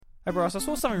Hey Bryce, I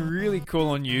saw something really cool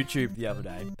on YouTube the other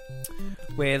day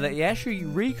where they actually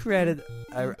recreated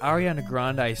an Ariana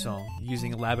Grande song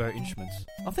using Labo instruments.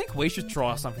 I think we should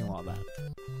try something like that.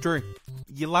 Drew,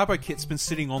 your Labo kit's been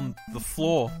sitting on the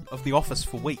floor of the office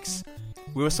for weeks.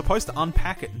 We were supposed to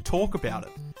unpack it and talk about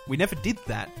it. We never did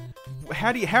that.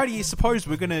 How do you suppose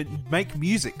we're going to make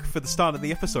music for the start of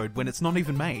the episode when it's not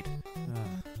even made?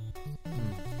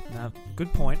 No,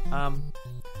 good point.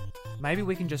 Maybe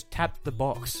we can just tap the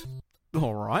box.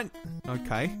 All right.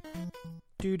 Okay.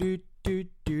 Do do do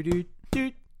do do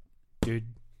do do.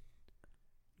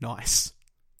 Nice.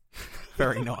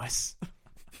 Very nice.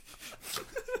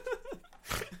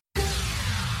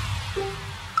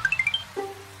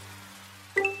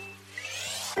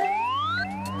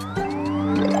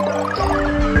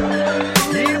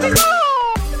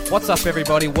 What's up,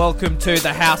 everybody? Welcome to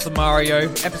the House of Mario,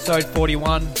 episode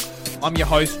 41. I'm your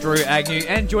host, Drew Agnew,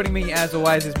 and joining me, as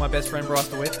always, is my best friend, Bryce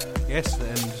DeWitt. Yes,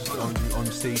 and I'm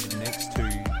seated next to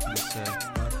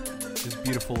this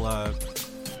beautiful,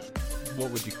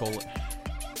 what would you call it?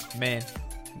 Man.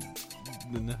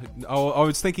 I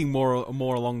was thinking more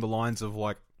along the lines of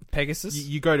like Pegasus.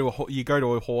 You go to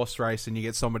a horse race and you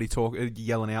get somebody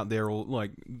yelling out there all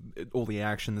the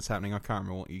action that's happening. I can't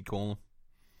remember what you call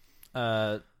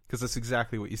them. Because that's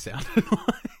exactly what you sounded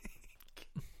like.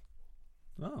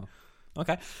 Oh,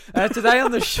 okay. Today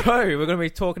on the show, we're going to be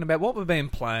talking about what we've been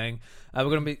playing. We're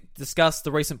going to discuss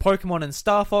the recent Pokemon and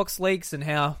Star Fox leaks and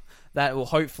how that will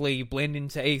hopefully blend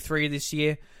into E3 this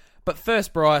year. But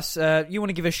first, Bryce, you want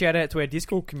to give a shout out to our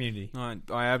Discord community? I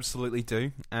absolutely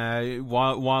do.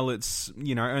 While it's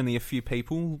only a few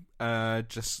people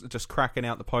just cracking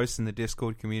out the posts in the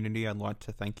Discord community, I'd like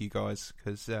to thank you guys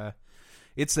because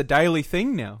it's a daily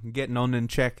thing now. Getting on and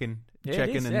checking.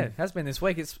 It has been this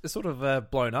week. It's sort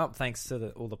of blown up thanks to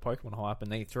all the Pokemon hype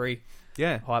and E3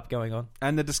 hype going on.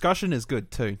 And the discussion is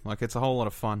good too. Like, it's a whole lot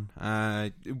of fun.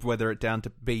 Whether it down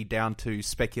to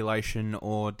speculation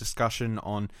or discussion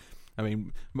on. I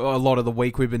mean, a lot of the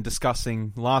week we've been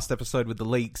discussing last episode with the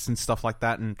leaks and stuff like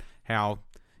that, and how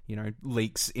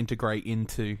leaks integrate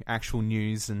into actual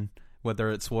news and whether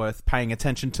it's worth paying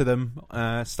attention to them,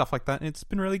 stuff like that. It's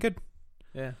been really good.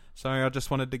 Yeah. So I just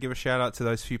wanted to give a shout out to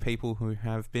those few people who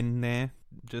have been there,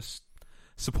 just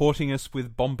supporting us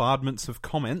with bombardments of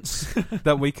comments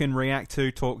that we can react to,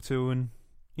 talk to, and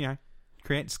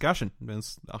create discussion.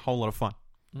 It's a whole lot of fun.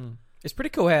 It's pretty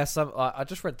cool how some. I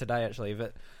just read today actually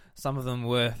that some of them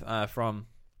were from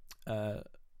Aussie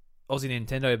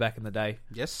Nintendo back in the day.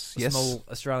 Yes, the small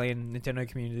Australian Nintendo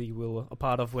community we were a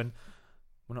part of when.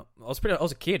 I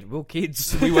was a kid. We were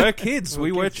kids. We were kids.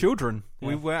 we were kids. Children. Yeah.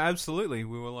 We were absolutely.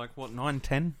 We were like, 9,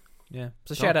 10? Yeah.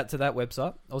 So shout out to that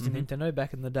website, Aussie Nintendo,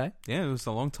 back in the day. Yeah, it was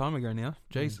a long time ago now.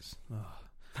 Jesus.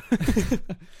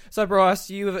 So Bryce,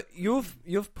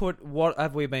 you've put what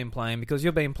have we been playing, because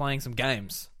you've been playing some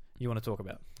games you want to talk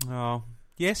about. Oh,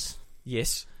 yes.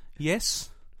 Yes.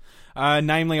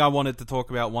 Namely, I wanted to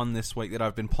talk about one this week that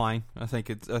I've been playing. I think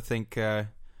it's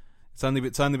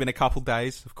only been a couple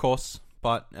days, of course.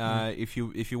 But if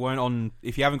you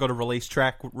haven't got a release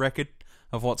track record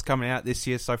of what's coming out this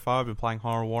year so far, I've been playing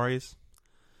Horror Warriors.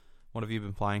 What have you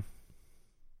been playing?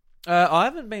 I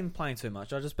haven't been playing too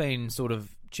much. I've just been sort of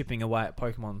chipping away at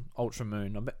Pokemon Ultra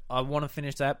Moon. I want to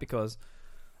finish that because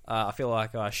I feel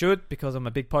like I should, because I'm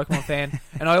a big Pokemon fan,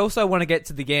 and I also want to get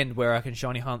to the end where I can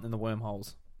shiny hunt in the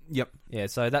wormholes. Yep. Yeah.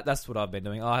 So that's what I've been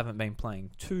doing. I haven't been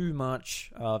playing too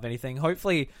much of anything.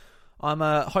 Hopefully. I'm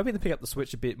hoping to pick up the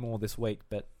Switch a bit more this week,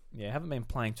 but yeah, haven't been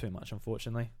playing too much,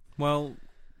 unfortunately. Well,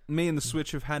 me and the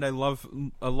Switch have had a love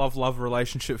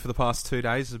relationship for the past 2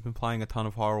 days. I've been playing a ton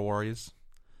of Horror Warriors.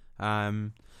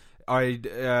 I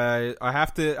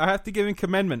have to give him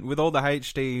commendment with all the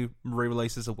HD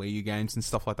re-releases of Wii U games and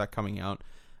stuff like that coming out.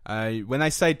 When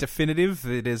they say definitive,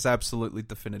 it is absolutely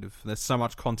definitive. There's so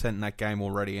much content in that game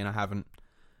already, and I haven't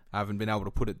been able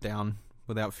to put it down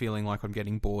without feeling like I'm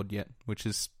getting bored yet, which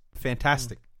is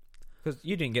fantastic. Because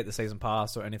you didn't get the season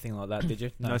pass or anything like that, did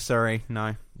you? No, sorry,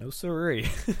 no. No, sorry.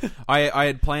 I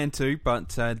had planned to, but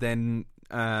then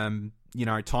time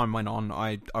went on.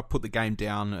 I put the game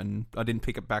down and I didn't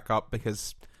pick it back up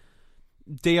because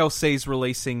DLCs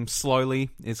releasing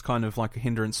slowly is kind of like a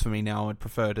hindrance for me now. I'd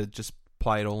prefer to just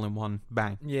play it all in one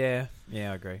bang. Yeah, I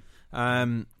agree.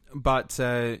 But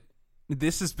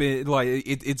this has been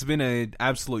it's been an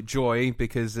absolute joy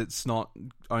because it's not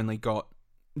only got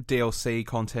DLC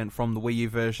content from the Wii U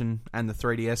version and the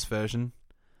 3DS version.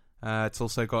 It's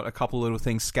also got a couple little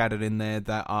things scattered in there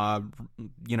that are,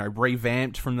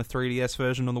 revamped from the 3DS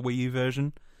version or the Wii U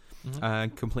version.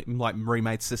 complete like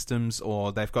remade systems,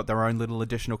 or they've got their own little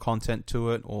additional content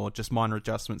to it, or just minor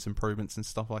adjustments, improvements, and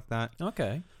stuff like that.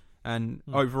 Okay. And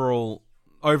overall,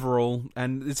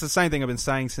 and it's the same thing I've been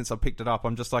saying since I picked it up.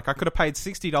 I'm just like, I could have paid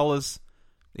 $60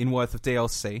 in worth of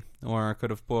DLC, or I could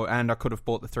have bought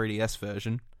the 3DS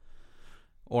version,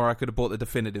 or I could have bought the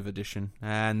definitive edition.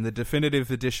 And the definitive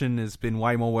edition has been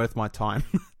way more worth my time.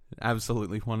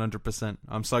 Absolutely, 100%.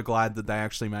 I'm so glad that they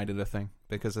actually made it a thing,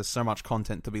 because there's so much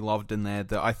content to be loved in there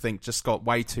that I think just got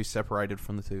way too separated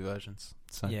from the two versions.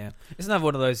 So yeah, it's another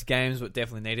one of those games that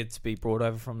definitely needed to be brought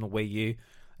over from the Wii U,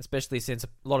 especially since a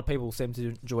lot of people seem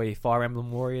to enjoy Fire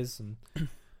Emblem Warriors,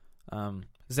 and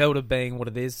Zelda being what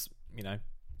it is, you know,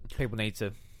 people need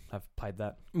to have played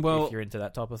that. Well, if you're into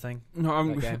that type of thing. No,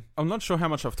 I'm not sure how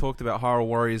much I've talked about Hyrule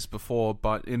Warriors before,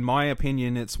 but in my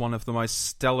opinion, it's one of the most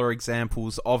stellar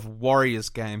examples of Warriors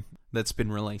game that's been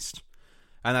released.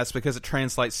 And that's because it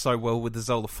translates so well with the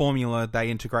Zelda formula. They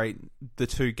integrate the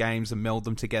two games and meld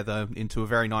them together into a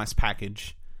very nice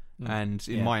package. And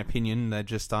in my opinion, they've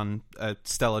just done a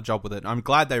stellar job with it. I'm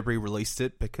glad they re-released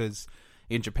it, because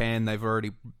in Japan they've already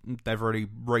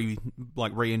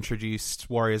reintroduced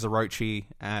Warriors Orochi,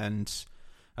 and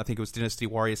I think it was Dynasty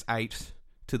Warriors 8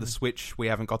 to the Switch. We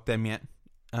haven't got them yet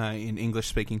in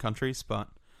English-speaking countries, but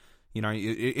you know,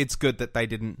 it's good that they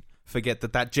didn't forget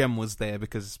that gem was there,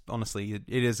 because honestly,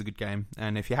 it is a good game.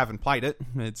 And if you haven't played it,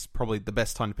 it's probably the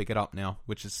best time to pick it up now,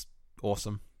 which is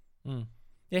awesome.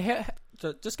 Yeah,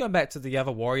 so just going back to the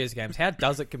other Warriors games, how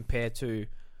does it compare to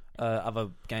other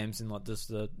games in like just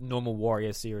the normal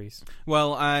Warrior series?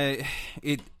 Well,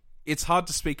 it's hard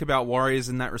to speak about Warriors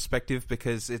in that respective,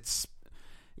 because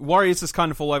Warriors is kind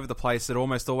of all over the place. It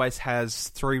almost always has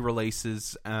 3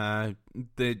 releases. The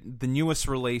newest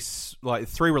release, like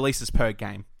 3 releases per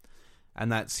game, and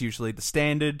that's usually the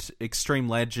Standard, Extreme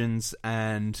Legends,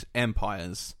 and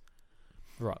Empires.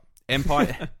 Right.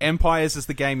 Empires is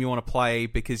the game you want to play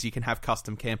because you can have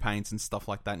custom campaigns and stuff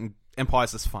like that, and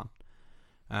Empires is fun.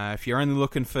 If you're only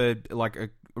looking for like a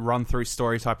run-through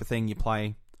story type of thing, you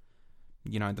play,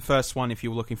 you know, the first one. If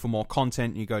you're looking for more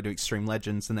content, you go to Extreme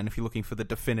Legends, and then if you're looking for the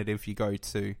definitive, you go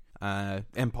to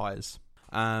Empires.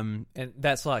 And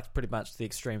that's like pretty much the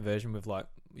extreme version with like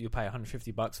you pay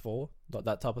 $150 for, like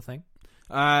that type of thing.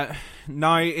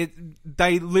 No,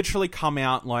 they literally come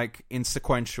out like in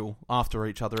sequential after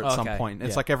each other at some point.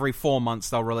 It's like every 4 months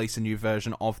they'll release a new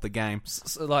version of the game.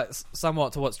 So like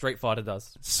somewhat to what Street Fighter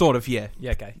does. Sort of, yeah.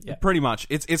 Yeah, okay. Yeah. Pretty much.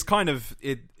 It's kind of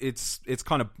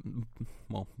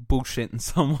well, bullshit in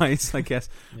some ways, I guess.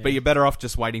 Yeah. But you're better off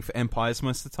just waiting for Empires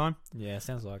most of the time. Yeah,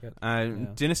 sounds like it.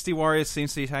 Dynasty Warriors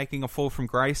seems to be taking a fall from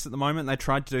grace at the moment. They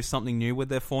tried to do something new with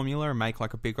their formula and make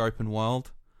like a big open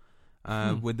world.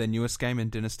 With their newest game in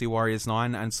Dynasty Warriors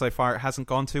 9, and so far it hasn't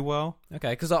gone too well.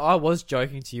 Okay, because I was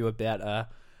joking to you about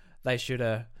they should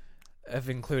have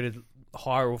included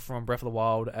Hyrule from Breath of the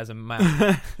Wild as a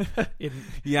map.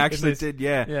 You actually did,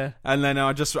 yeah. Yeah. And then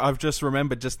I've just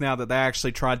remembered just now that they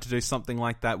actually tried to do something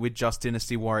like that with just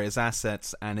Dynasty Warriors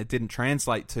assets, and it didn't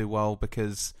translate too well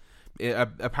because it,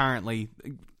 apparently,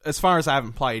 as far as I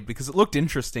haven't played, because it looked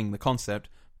interesting, the concept,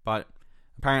 but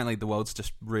apparently the world's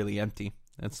just really empty.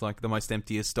 It's like the most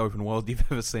emptiest open world you've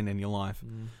ever seen in your life.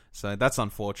 So that's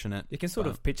unfortunate. You can sort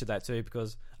of picture that too,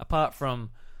 because apart from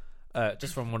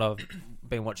just from what I've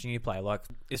been watching you play, like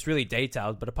it's really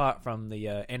detailed, but apart from the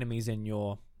enemies in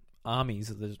your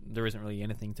armies, there isn't really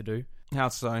anything to do. How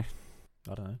so? I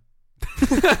don't know.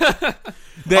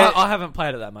 I haven't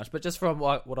played it that much, but just from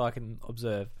what I can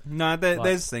observe. No,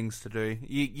 there's things to do.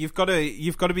 You've got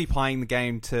to be playing the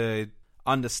game to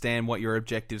understand what your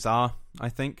objectives are, I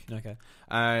think. Okay.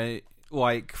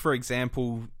 Like, for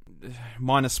example,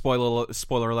 minor spoiler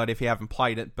alert if you haven't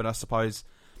played it, but I suppose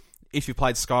if you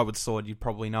played Skyward Sword, you'd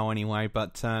probably know anyway,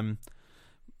 but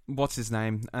what's his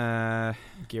name?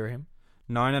 Girahim?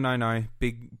 No.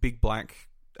 Big black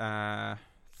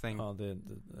thing. Oh,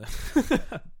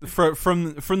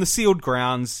 from the sealed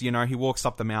grounds, you know, he walks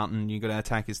up the mountain, you got to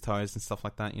attack his toes and stuff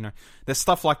like that, you know. There's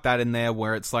stuff like that in there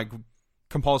where it's like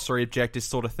compulsory objective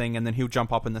sort of thing, and then he'll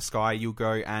jump up in the sky, you'll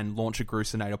go and launch a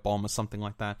Grucinator bomb or something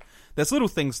like that. There's little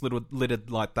things littered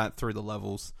like that through the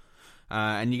levels.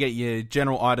 And you get your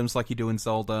general items like you do in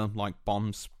Zelda, like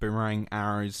bombs, boomerang,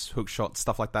 arrows, hookshot,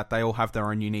 stuff like that. They all have their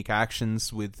own unique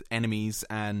actions with enemies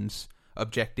and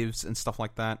objectives and stuff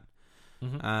like that.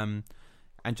 Mm-hmm.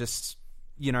 And just,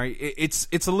 you know, it's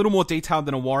a little more detailed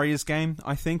than a Warriors game,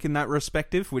 I think, in that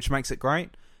respective, which makes it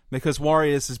great. Because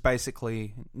Warriors is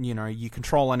basically, you know, you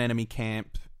control an enemy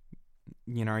camp,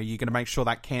 you know, you're going to make sure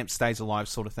that camp stays alive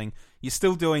sort of thing. You're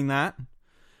still doing that,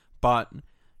 but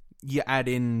you add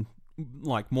in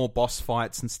like more boss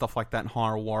fights and stuff like that in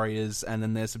Hyrule Warriors, and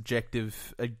then there's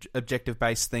objective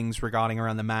based things regarding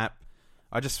around the map.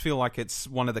 I just feel like it's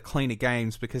one of the cleaner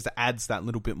games because it adds that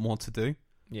little bit more to do.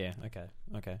 Yeah.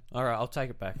 Okay. All right. I'll take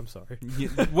it back. I'm sorry.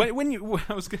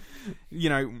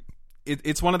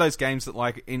 It's one of those games that,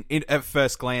 like, in at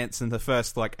first glance, in the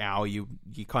first like hour, you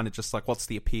kind of just like, what's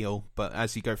the appeal? But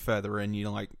as you go further in, you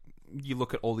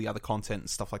look at all the other content and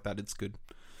stuff like that. It's good.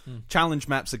 Challenge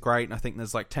maps are great, and I think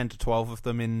there's like 10 to 12 of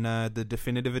them in the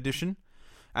definitive edition.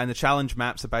 And the challenge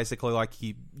maps are basically like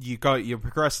you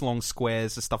progress along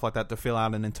squares and stuff like that to fill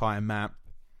out an entire map.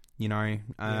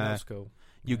 That's cool.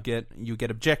 You get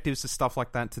objectives and stuff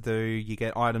like that to do. You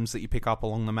get items that you pick up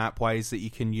along the map ways that you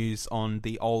can use on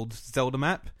the old Zelda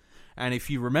map. And if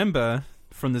you remember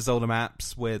from the Zelda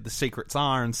maps where the secrets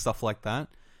are and stuff like that,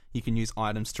 you can use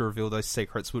items to reveal those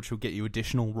secrets, which will get you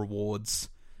additional rewards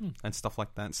and stuff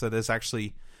like that. So there's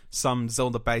actually some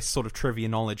Zelda-based sort of trivia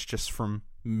knowledge just from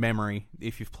memory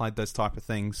if you've played those type of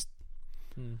things.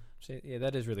 Yeah,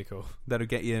 that is really cool. That'll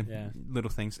get you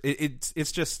little things.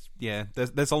 It's just,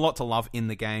 there's a lot to love in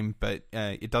the game, but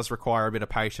it does require a bit of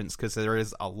patience because there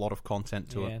is a lot of content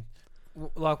to it.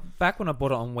 Like, back when I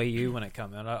bought it on Wii U when it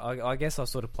came out, I guess I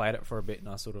sort of played it for a bit, and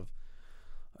I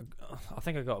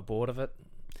think I got bored of it.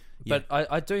 But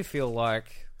I do feel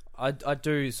like I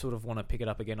do sort of want to pick it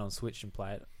up again on Switch and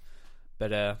play it.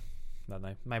 But I don't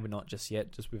know, maybe not just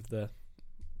yet, just with the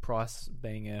price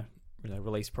being a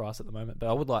release price at the moment. But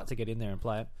I would like to get in there and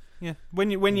play it. Yeah, when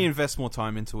you invest more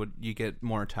time into it, you get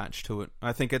more attached to it.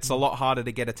 I think it's a lot harder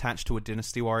to get attached to a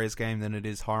Dynasty Warriors game than it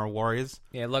is Hyrule Warriors.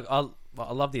 Yeah, look, I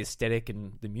love the aesthetic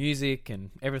and the music and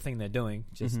everything they're doing.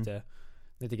 Just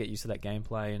need to get used to that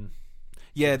gameplay and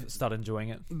start enjoying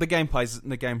it. The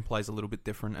gameplay's a little bit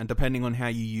different, and depending on how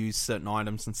you use certain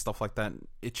items and stuff like that,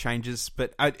 it changes.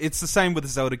 But it's the same with the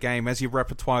Zelda game. As your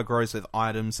repertoire grows with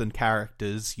items and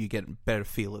characters, you get a better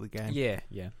feel of the game.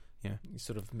 Yeah. You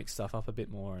sort of mix stuff up a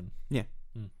bit more, and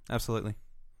absolutely.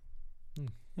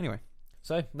 Anyway,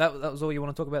 so that was all you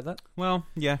want to talk about that? Well,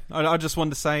 yeah, I just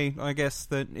wanted to say, I guess,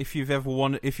 that if you've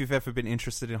ever been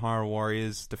interested in Hyrule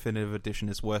Warriors, Definitive Edition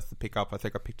is worth the pick up. I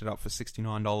think I picked it up for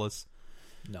 $69.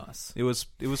 Nice. It was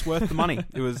worth the money.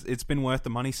 It's been worth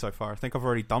the money so far. I think I've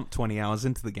already dumped 20 hours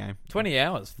into the game. 20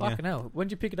 hours? Fucking hell. When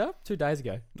did you pick it up? 2 days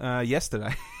ago.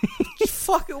 Yesterday.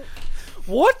 Fucking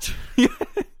what?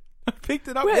 I picked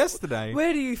it up yesterday.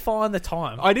 Where do you find the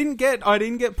time? I didn't get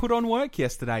put on work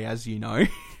yesterday, as you know.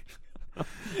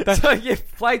 So you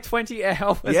played 20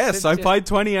 hours? Yes, I played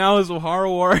 20 hours of Hyrule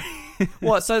Warriors.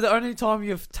 What? So the only time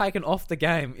you've taken off the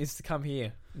game is to come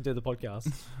here and do the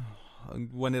podcast?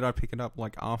 When did I pick it up?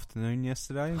 Like afternoon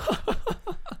yesterday.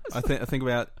 I think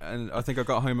I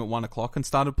got home at 1:00 and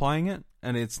started playing it,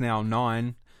 and it's now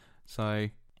 9. So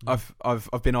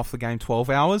I've been off the game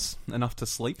 12 hours, enough to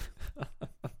sleep.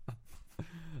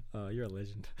 Oh, you're a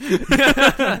legend.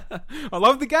 I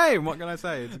love the game. What can I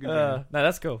say? It's a good game. No,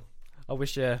 that's cool. I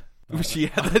wish you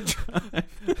had that drive.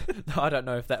 No, I don't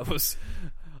know if that was.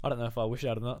 I don't know if I wish I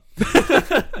had or not.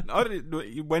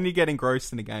 When you get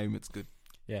engrossed in a game, it's good.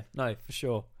 Yeah, no, for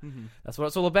sure. Mm-hmm. That's what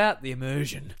it's all about, the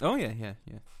immersion. Oh, yeah,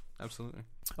 absolutely.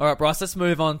 All right, Bryce, let's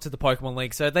move on to the Pokemon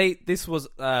League. So let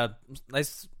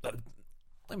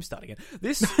me start again.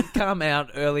 This came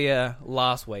out earlier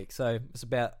last week, so it's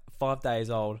about 5 days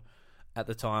old at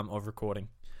the time of recording.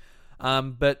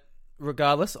 But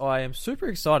regardless, I am super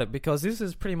excited because this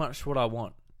is pretty much what I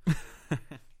want.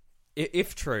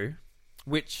 If true,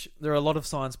 which there are a lot of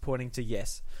signs pointing to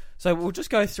yes. So we'll just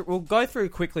go through. We'll go through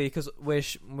quickly because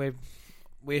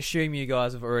we assume you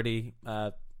guys have already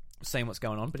seen what's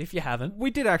going on. But if you haven't,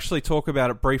 we did actually talk about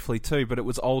it briefly too. But it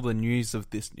was older news of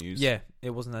this news. Yeah,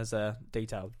 it wasn't as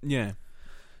detailed. Yeah.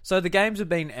 So the games have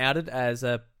been outed as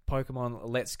Pokemon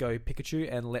Let's Go Pikachu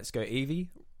and Let's Go Eevee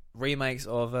remakes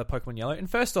of Pokemon Yellow. And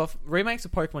first off, remakes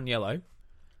of Pokemon Yellow.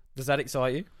 Does that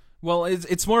excite you? Well,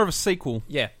 it's more of a sequel.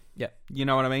 Yeah. You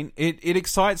know what I mean? It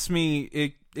excites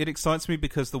me. It excites me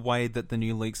because the way that the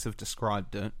new leaks have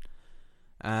described it.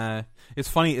 It's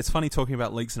funny. It's funny talking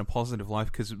about leaks in a positive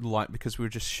light because we were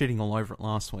just shitting all over it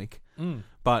last week.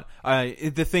 But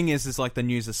the thing is like the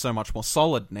news is so much more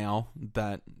solid now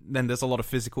that then there's a lot of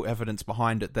physical evidence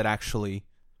behind it that actually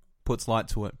puts light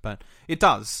to it. But it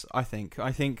does. I think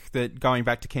that going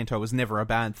back to Kanto was never a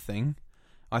bad thing.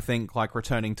 I think like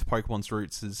returning to Pokemon's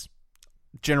roots is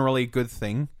generally a good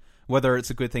thing. Whether it's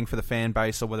a good thing for the fan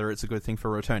base or whether it's a good thing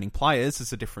for returning players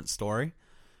is a different story.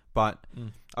 But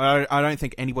I don't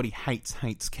think anybody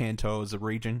hates Kanto as a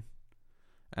region.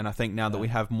 And I think now that we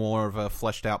have more of a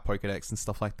fleshed out Pokedex and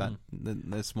stuff like that,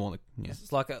 there's more. Yeah.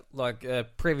 It's like a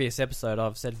previous episode.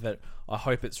 I've said that I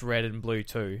hope it's red and blue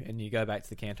too, and you go back to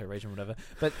the Kanto region, or whatever.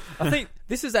 But I think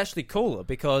this is actually cooler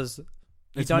because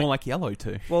it's more like yellow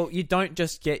too. Well, you don't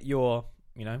just get your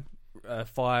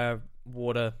fire,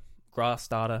 water, grass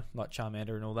starter like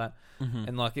Charmander and all that,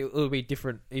 and like it'll be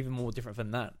different, even more different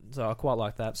than that. So I quite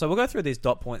like that. So we'll go through these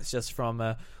dot points just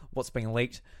from what's being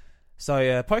leaked.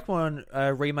 So,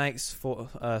 Pokemon remakes for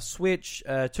Switch,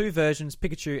 2 versions,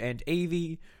 Pikachu and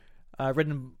Eevee. Red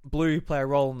and Blue play a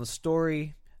role in the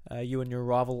story. You and your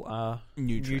rival are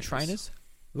new trainers.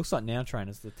 Looks like now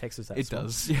trainers, the text is that It small.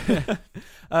 does.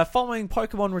 Following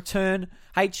Pokemon Return,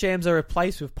 HMs are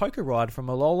replaced with Poké Ride from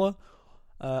Alola.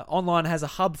 Online has a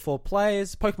hub for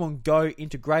players. Pokemon Go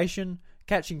integration.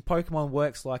 Catching Pokemon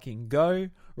works like in Go.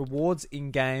 Rewards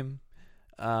in-game.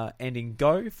 And in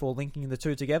Go for linking the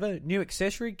two together. New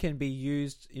accessory can be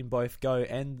used in both Go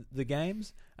and the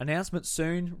games. Announcement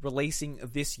soon, releasing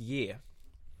this year.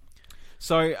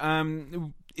 So,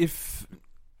 if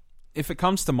it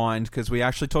comes to mind, because we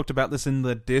actually talked about this in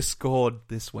the Discord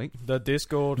this week. The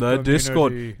Discord.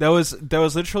 There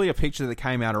was literally a picture that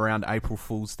came out around April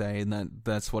Fool's Day, and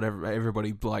that's what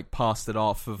everybody like passed it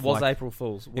off. April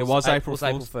Fool's. It was April Fool's.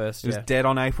 April 1st. It was dead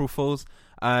on April Fool's.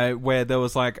 Where there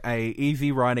was like a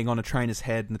Eevee riding on a trainer's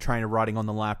head and the trainer riding on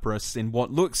the Lapras in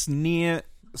what looks near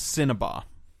Cinnabar.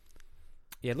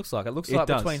 Yeah, it looks like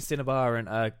between Cinnabar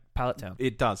and Pallet Town.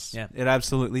 It does. Yeah, it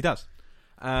absolutely does.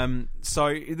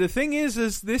 So the thing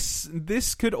is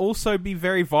this could also be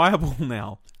very viable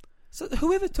now. So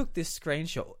whoever took this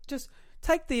screenshot, just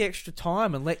take the extra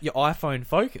time and let your iPhone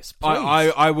focus, please.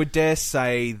 I would dare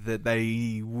say that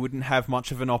they wouldn't have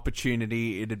much of an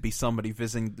opportunity. It'd be somebody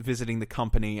visiting the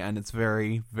company, and it's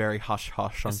very, very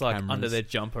hush-hush on cameras. It's like under their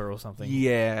jumper or something.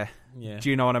 Yeah. Do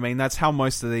you know what I mean? That's how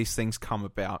most of these things come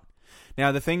about.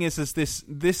 Now, the thing is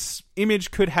this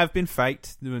image could have been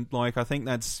faked. Like, I think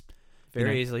that's...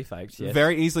 Very easily faked, yes.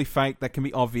 Very easily faked. That can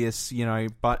be obvious,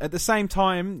 But at the same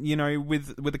time,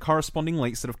 with the corresponding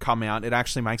leaks that have come out, it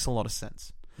actually makes a lot of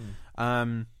sense.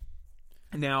 Now,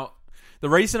 the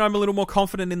reason I'm a little more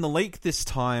confident in the leak this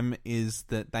time is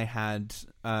that they had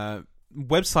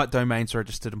website domains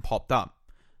registered and popped up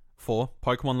for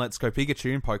Pokemon Let's Go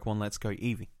Pikachu and Pokemon Let's Go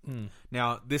Eevee.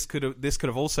 Now, this could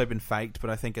have also been faked, but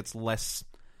I think it's less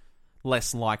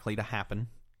likely to happen.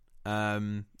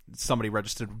 Somebody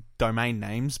registered domain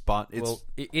names, but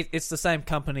it's the same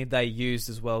company they used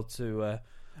as well to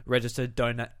register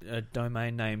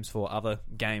domain names for other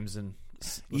games and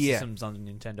systems on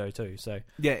Nintendo too. So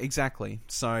yeah, exactly.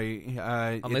 So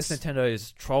unless Nintendo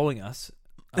is trolling us,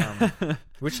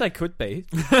 which they could be,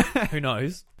 who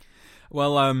knows?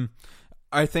 Well,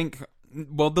 I think.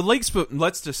 Well, the leaks. But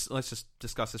let's just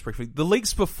discuss this briefly. The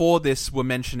leaks before this were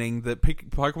mentioning that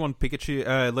Pokemon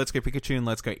Pikachu, Let's Go Pikachu, and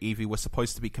Let's Go Eevee were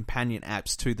supposed to be companion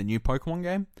apps to the new Pokemon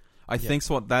game. I think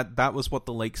so. That was what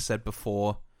the leaks said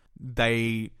before.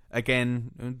 They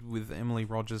again with Emily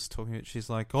Rogers talking. She's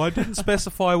like, I didn't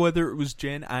specify whether it was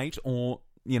Gen 8 or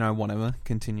whatever.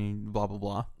 Continue. Blah blah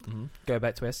blah. Mm-hmm. Go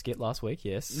back to our skit last week.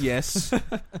 Yes. Yes.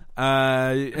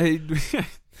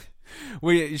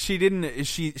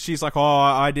 She's like,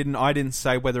 I didn't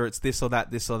say whether it's this or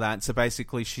that. So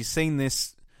basically she's seen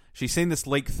this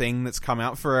leak thing that's come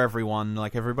out for everyone.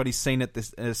 Like everybody's seen it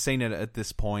at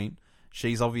this point.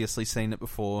 She's obviously seen it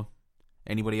before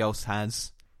anybody else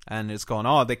has. And it's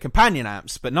gone, they're companion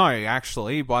apps. But no,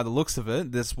 actually, by the looks of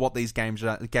it, this is what these games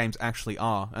actually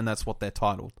are, and that's what they're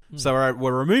titled. So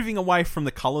we're moving away from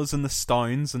the colours and the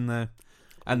stones and the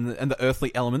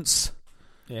earthly elements.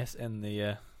 Yes, and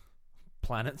the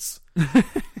planets.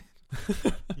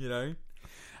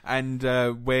 And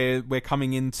we're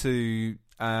coming into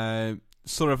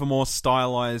sort of a more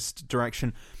stylized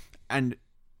direction, and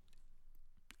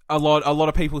a lot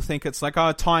of people think it's like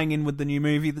tying in with the new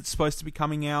movie that's supposed to be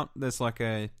coming out. There's like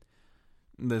a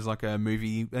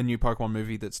movie, a new Pokemon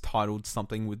movie that's titled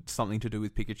something to do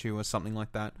with Pikachu or something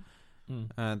like that.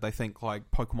 They think like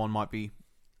Pokemon might be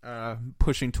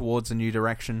pushing towards a new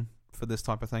direction for this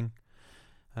type of thing.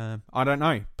 I don't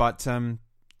know, but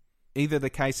either the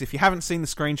case, if you haven't seen the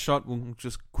screenshot, we'll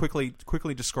just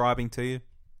quickly describing to you.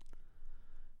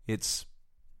 It's,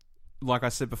 like I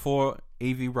said before,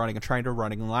 Eevee riding a trainer,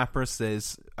 riding a Lapras.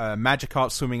 There's a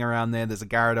Magikarp swimming around there. There's a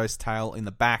Gyarados tail in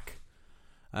the back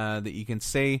that you can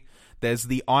see. There's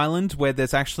the island where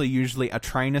there's actually usually a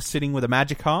trainer sitting with a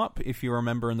Magikarp, if you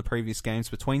remember in the previous games,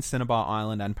 between Cinnabar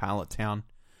Island and Pallet Town.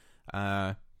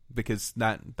 Because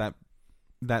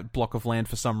that block of land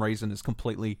for some reason is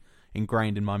completely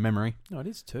ingrained in my memory. Oh, it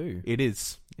is too. It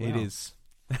is. Wow. It is.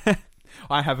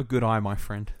 I have a good eye, my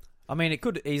friend. I mean, it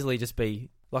could easily just be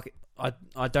like I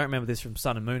don't remember this from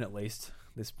Sun and Moon at least,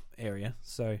 this area.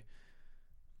 So,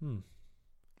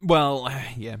 Well,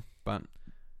 yeah, but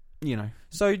you know.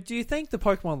 So, do you think the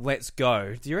Pokemon Let's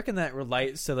Go? Do you reckon that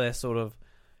relates to their sort of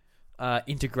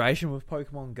integration with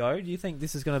Pokemon Go? Do you think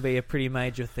this is going to be a pretty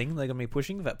major thing they're going to be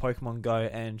pushing, that Pokemon Go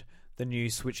and the new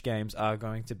Switch games are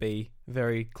going to be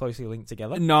very closely linked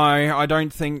together? No, I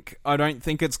don't think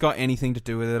it's got anything to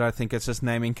do with it. I think it's just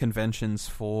naming conventions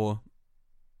for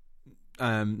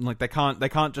like they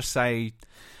can't just say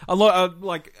a lot of,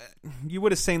 like, you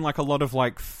would have seen like a lot of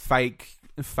like fake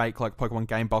like Pokemon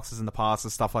game boxes in the past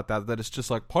and stuff like that it's just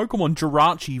like Pokemon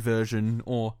Jirachi version,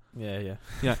 or yeah.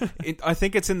 I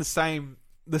think it's in the same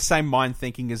mind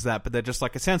thinking as that, but they're just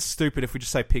like, it sounds stupid if we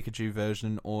just say Pikachu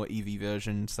version or Eevee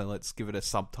version, so let's give it a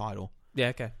subtitle. Yeah,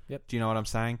 okay. Yep. Do you know what I'm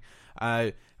saying?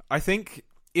 I think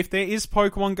if there is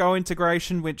Pokemon Go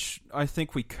integration, which I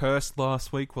think we cursed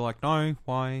last week, we're like, no,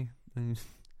 why?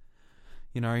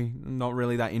 You know, not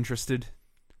really that interested.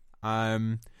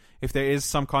 If there is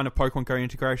some kind of Pokemon Go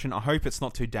integration, I hope it's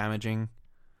not too damaging.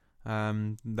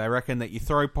 They reckon that you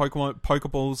throw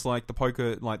Pokeballs like the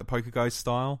Pokégo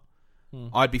style.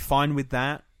 I'd be fine with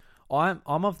that. I'm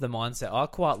of the mindset I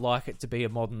quite like it to be a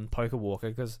modern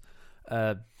Pokewalker, because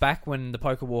back when the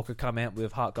Pokewalker come out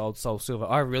with Heart Gold, Soul Silver,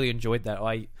 I really enjoyed that.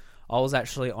 I was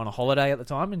actually on a holiday at the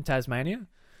time in Tasmania,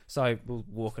 so we were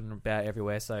walking about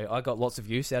everywhere. So I got lots of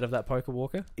use out of that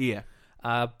Pokewalker. Yeah.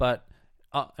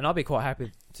 And I'll be quite happy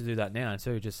to do that now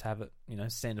too. Just have it,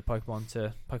 send a Pokemon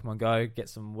to Pokemon Go, get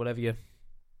some whatever you're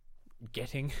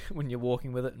getting when you're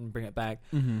walking with it, and bring it back.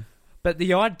 Mm-hmm. But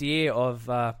the idea of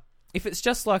if it's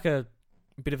just like a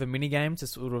bit of a mini game to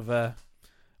sort of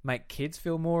make kids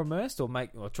feel more immersed, or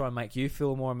try and make you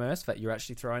feel more immersed that you're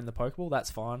actually throwing the Pokeball,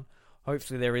 that's fine.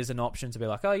 Hopefully there is an option to be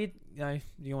like, you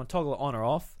want to toggle it on or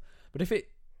off. But if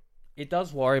it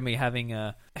does worry me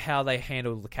having how they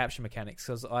handle the capture mechanics,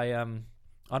 because I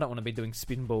don't want to be doing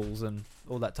spin balls and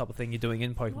all that type of thing you're doing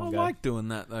in Pokemon Go. I like doing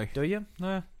that though. Do you?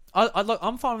 No.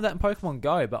 I'm fine with that in Pokemon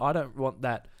Go, but I don't want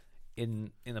that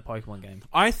in the Pokemon game.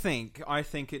 I think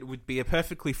it would be a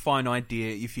perfectly fine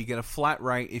idea if you get a flat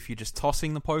rate if you're just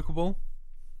tossing the Pokeball,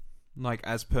 like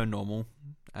as per normal,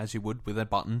 as you would with a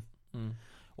button,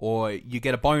 or you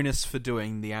get a bonus for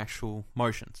doing the actual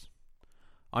motions.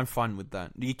 I'm fine with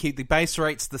that. You keep the base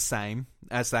rates the same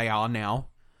as they are now,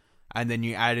 and then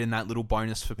you add in that little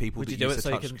bonus for people. Would you do it so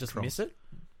you can just miss it?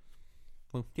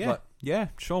 Well, yeah,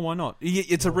 sure, why not?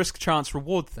 It's a risk, chance,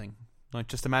 reward thing. Like,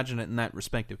 just imagine it in that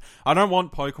perspective. I don't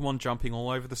want Pokemon jumping all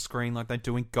over the screen like they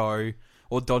do in Go,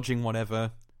 or dodging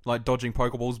whatever, like dodging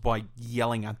Pokeballs by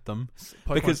yelling at them.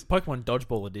 Because Pokemon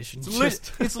Dodgeball Edition.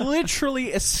 It's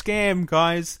literally a scam,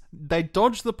 guys. They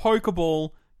dodge the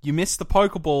Pokeball, you miss the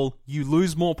Pokeball, you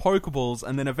lose more Pokeballs,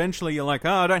 and then eventually you're like,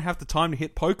 I don't have the time to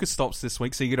hit Pokestops this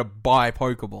week, so you gotta buy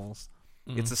Pokeballs.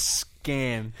 It's a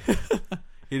scam.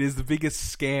 It is the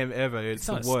biggest scam ever. It's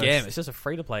not the a worst. scam. It's just a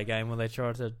free-to-play game where they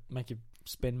try to make you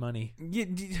spend money.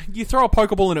 You throw a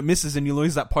Pokeball and it misses and you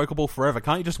lose that Pokeball forever.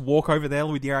 Can't you just walk over there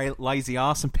with your lazy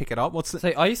ass and pick it up?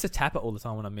 See, I used to tap it all the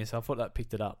time when I miss. I thought that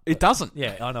picked it up. It doesn't.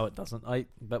 Yeah, I know it doesn't.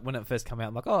 But when it first came out,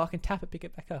 I'm like, I can tap it, pick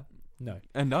it back up. No.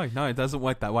 And no, it doesn't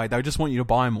work that way. They just want you to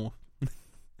buy more.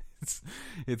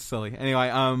 It's silly. Anyway,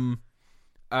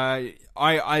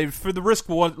 I for the risk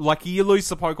reward, like, you lose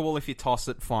the Pokeball if you toss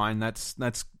it, fine. That's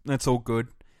all good.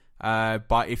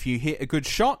 But if you hit a good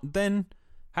shot, then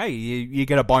hey, you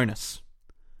get a bonus.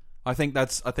 I think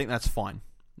that's fine.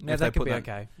 Yeah, that could be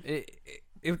okay.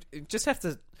 It just have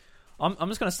to. I'm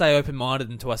just going to stay open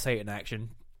minded until I see it in action.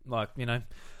 Like,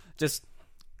 just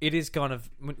it is kind of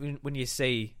when you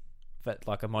see that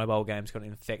like a mobile game's going to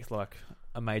infect like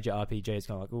a major RPG, it's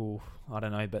kind of like, ooh, I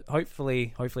don't know, but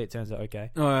hopefully it turns out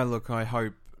okay. Oh, look, I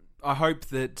hope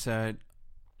that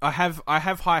I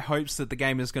have high hopes that the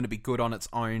game is going to be good on its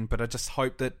own, but I just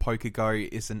hope that Pokégo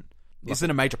isn't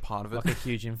a major part of it, like a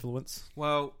huge influence.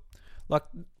 Well,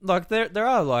 like there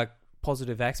are like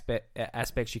positive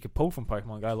aspects you could pull from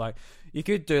Pokemon Go. Like, you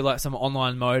could do like some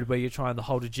online mode where you're trying to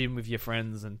hold a gym with your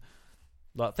friends and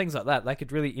like things like that. They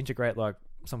could really integrate like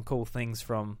some cool things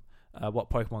from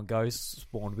what Pokemon Go's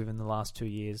spawned within the last 2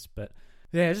 years. But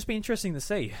yeah, it'd just be interesting to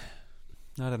see.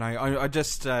 I don't know. I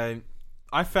just I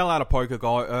fell out of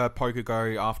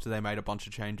Pokégo after they made a bunch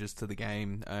of changes to the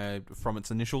game from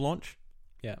its initial launch.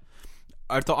 Yeah.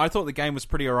 I thought the game was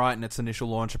pretty alright in its initial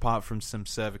launch, apart from some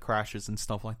server crashes and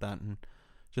stuff like that, and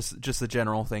just the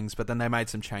general things. But then they made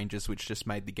some changes which just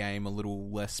made the game a little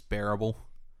less bearable.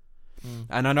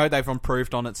 And I know they've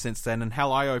improved on it since then, and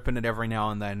hell, I open it every now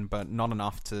and then, but not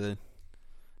enough to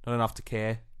not enough to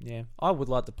care. Yeah, I would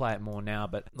like to play it more now,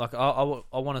 but like I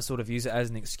want to sort of use it as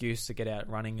an excuse to get out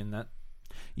running and that.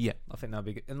 Yeah, I think that'll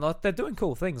be good. And like they're doing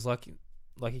cool things, like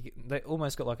they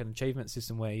almost got like an achievement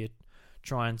system where you're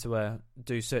trying to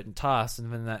do certain tasks,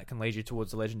 and then that can lead you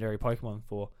towards the legendary Pokemon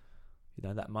for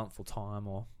that month or time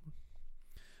or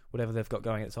whatever they've got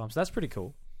going at the time. So that's pretty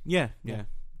cool. Yeah.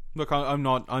 Look, I'm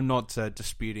not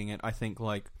disputing it. I think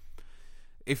like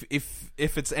if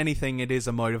it's anything, it is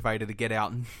a motivator to get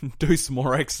out and do some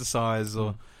more exercise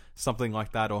or something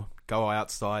like that, or go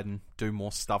outside and do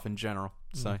more stuff in general.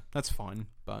 So that's fine.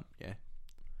 But yeah.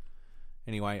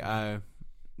 Anyway,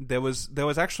 there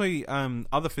was actually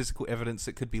other physical evidence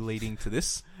that could be leading to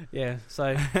this. Yeah.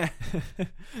 So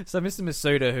Mr.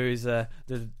 Masuda, who's the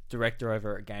director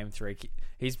over at Game Freak,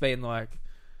 he's been like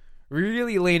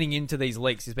really leaning into these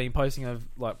leaks. He's been posting of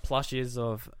like plushes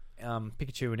of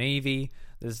Pikachu and Eevee.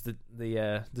 There's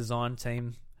the design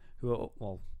team who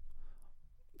are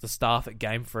the staff at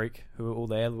Game Freak who are all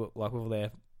there, like with all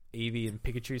their Eevee and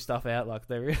Pikachu stuff out. Like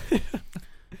they're really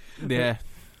yeah.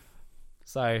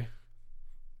 So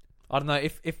I don't know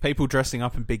if people dressing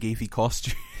up in big Eevee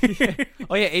costumes. Yeah.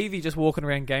 Oh yeah, Eevee just walking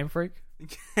around Game Freak.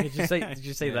 Did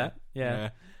you see that? Yeah.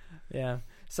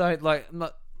 So like,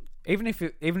 even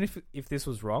if this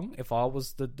was wrong, if I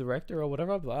was the director or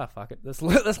whatever, I'd be like, fuck it,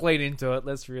 let's lean into it.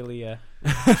 Let's really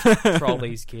troll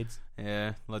these kids.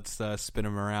 Yeah, let's spin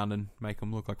them around and make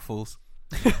them look like fools.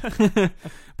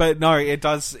 But no, it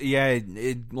does. Yeah,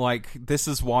 this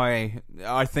is why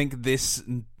I think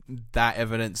that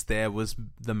evidence there was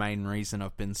the main reason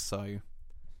I've been so,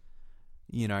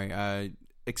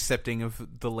 accepting of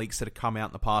the leaks that have come out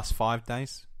in the past 5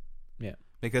 days. Yeah.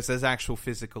 Because there's actual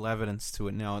physical evidence to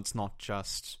it now. It's not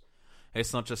just,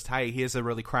 hey, here's a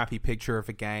really crappy picture of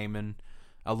a game and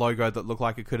a logo that looked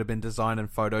like it could have been designed in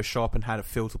Photoshop and had a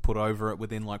filter put over it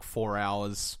within like 4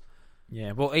 hours.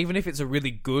 Yeah, well, even if it's a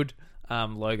really good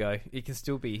logo, it can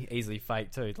still be easily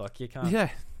faked too. Like you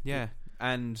can't. Yeah.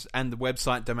 And the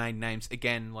website domain names,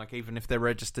 again, like even if they're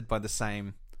registered by the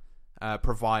same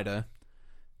provider,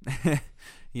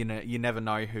 you never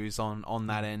know who's on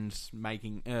that end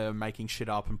making shit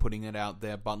up and putting it out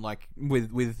there. But like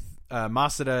with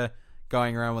Masuda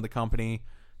going around with the company,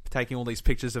 taking all these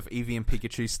pictures of Eevee and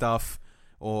Pikachu stuff,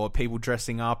 or people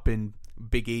dressing up in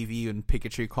big Eevee and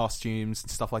Pikachu costumes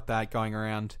and stuff like that, going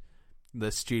around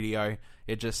the studio,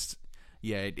 it just.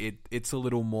 Yeah, it's a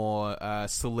little more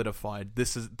solidified.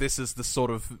 This is the sort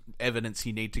of evidence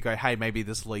you need to go, hey, maybe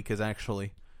this leak is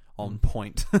actually on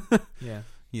point. Yeah.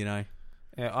 Yeah,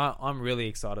 I'm really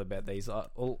excited about these. It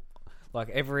was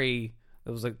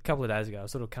a couple of days ago. I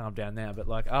sort of calmed down now, but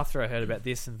like after I heard about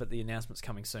this and that the announcement's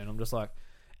coming soon, I'm just like,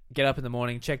 get up in the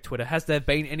morning, check Twitter. Has there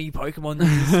been any Pokemon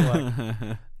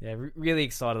news? Really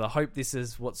excited. I hope this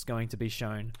is what's going to be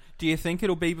shown. Do you think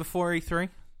it'll be before E3?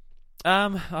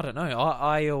 I don't know.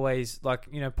 I always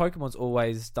Pokemon's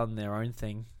always done their own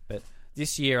thing, but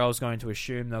this year I was going to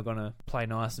assume they're going to play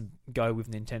nice and go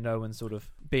with Nintendo and sort of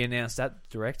be announced at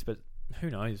Direct, but who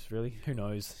knows, really? Who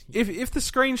knows? If the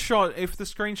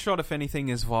screenshot, if anything,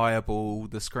 is viable,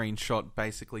 the screenshot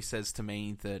basically says to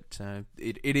me that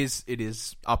it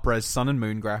is up-res Sun and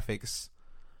Moon graphics.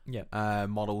 Yeah.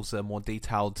 Models are more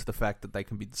detailed to the fact that they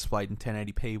can be displayed in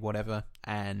 1080p, whatever,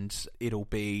 and it'll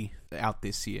be out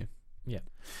this year. Yeah,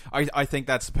 I think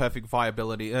that's the perfect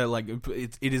viability.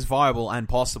 It is viable and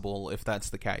possible if that's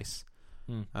the case.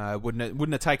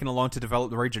 Wouldn't have taken long to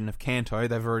develop the region of Kanto.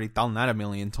 They've already done that a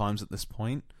million times at this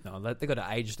point. No, they got to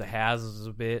age the houses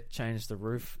a bit, change the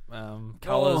roof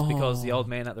colours because the old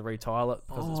man had to retile it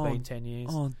because it's been 10 years.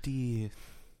 Oh dear.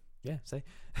 Yeah, see.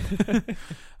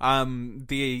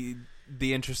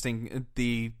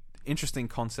 The interesting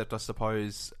concept, I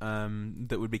suppose,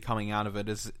 that would be coming out of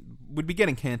it would be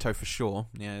getting Kanto for sure.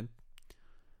 Yeah.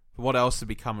 But what else would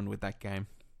be coming with that game?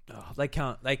 Oh, they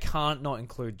can't not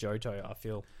include Johto, I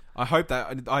feel. I hope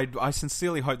that I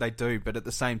sincerely hope they do, but at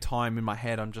the same time in my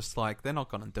head I'm just like, they're not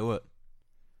going to do it.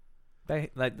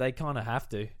 They kind of have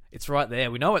to. It's right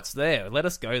there. We know it's there. Let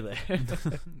us go there.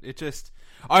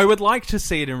 I would like to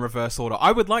see it in reverse order.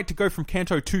 I would like to go from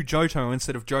Kanto to Johto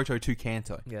instead of Johto to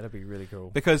Kanto. Yeah, that'd be really cool.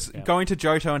 Because going to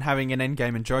Johto and having an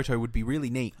endgame in Johto would be really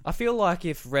neat. I feel like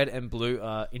if Red and Blue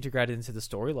are integrated into the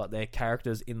story, like their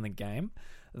characters in the game,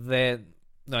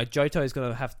 Johto is going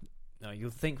to have...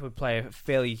 you'll think would play a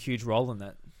fairly huge role in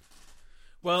that.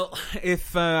 Well,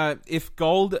 if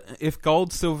gold,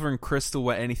 silver, and crystal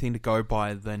were anything to go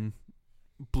by, then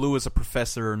Blue is a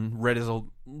professor and Red is a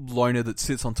loner that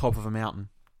sits on top of a mountain.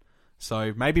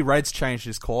 So maybe Red's changed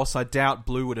his course. I doubt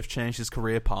Blue would have changed his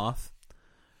career path.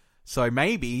 So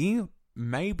maybe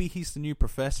he's the new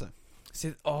professor.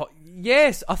 Oh,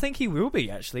 yes, I think he will be,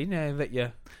 actually, now that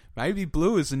you... Maybe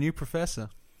Blue is the new professor.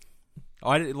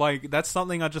 That's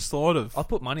something I just thought of. I'll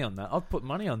put money on that. I would put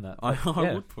money on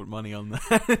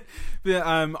that. But,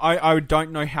 I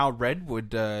don't know how Red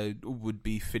would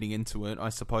be fitting into it. I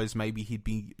suppose maybe he'd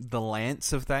be the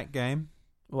Lance of that game.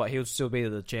 What, he would still be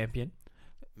the champion?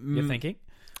 You're thinking?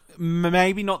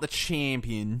 Maybe not the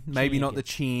champion. Not the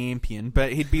champion.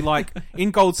 But he'd be like...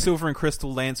 in Gold, Silver, and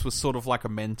Crystal, Lance was sort of like a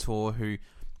mentor who...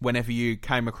 whenever you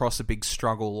came across a big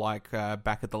struggle, like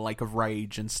back at the Lake of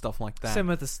Rage and stuff like that.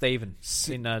 Similar to Steven.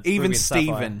 Even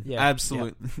Steven. Yeah.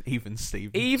 Absolutely. Yeah. Even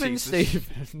Steven. Even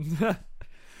Steven.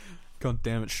 God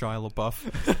damn it, Shia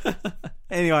LaBeouf.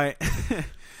 Anyway,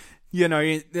 you know,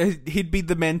 he'd be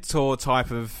the mentor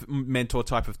type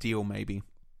of deal, maybe.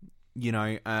 You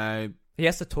know, he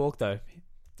has to talk though,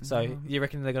 so you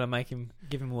reckon they're gonna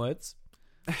give him words?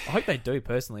 I hope they do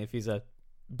personally. If he's a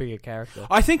bigger character,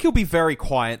 I think he'll be very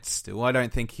quiet still. I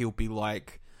don't think he'll be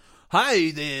like,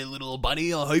 "Hey there, little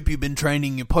buddy. I hope you've been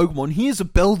training your Pokemon. Here's a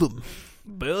Beldum.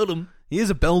 Here's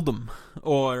a Beldum."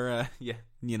 Or yeah.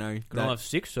 You know, can I have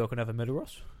 6 so I can have a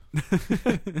Metagross?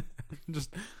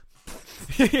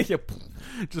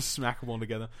 just smack them all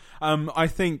together. I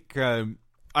think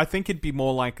it'd be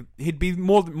more like he'd be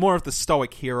more of the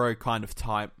stoic hero kind of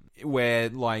type, where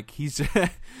like he's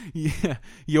yeah,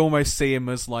 you almost see him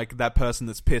as like that person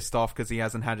that's pissed off because he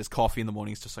hasn't had his coffee in the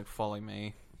morning. He's just like, follow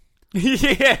me.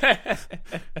 Yeah,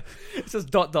 it's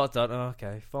just ... Oh,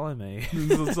 okay, follow me.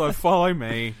 It's like, follow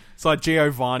me. It's like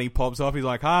Giovanni pops up. He's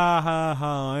like, ha ha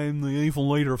ha! I'm the evil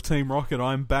leader of Team Rocket.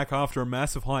 I'm back after a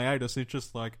massive hiatus. It's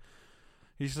just like,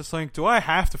 he's just like, do I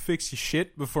have to fix your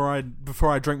shit before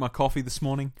I drink my coffee this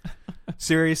morning?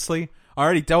 Seriously, I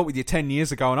already dealt with you 10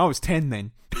 years ago, and I was 10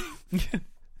 then.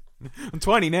 I'm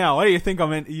 20 now. What do you think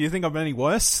you think I'm any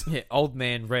worse? Yeah, old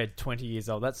man Red, 20 years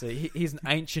old. That's it. He's an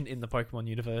ancient in the Pokemon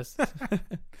universe.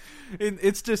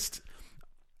 It's just,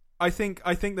 I think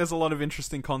there's a lot of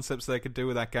interesting concepts they could do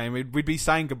with that game. We'd be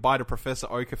saying goodbye to Professor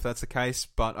Oak if that's the case,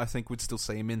 but I think we'd still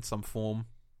see him in some form.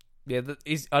 Yeah,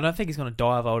 I don't think he's going to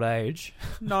die of old age.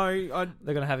 No,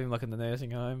 they're going to have him like in the nursing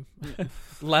home.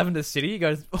 Lavender City. He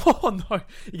goes, oh no,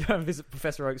 you go and visit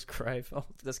Professor Oak's grave. Oh,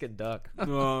 that's getting dark.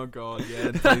 Oh god,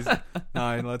 yeah. Please.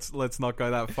 No, let's not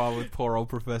go that far with poor old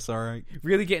Professor Oak.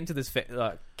 Really get into this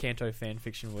Kanto fan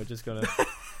fiction. We're just gonna.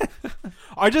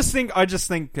 I just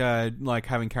think like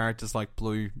having characters like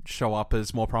Blue show up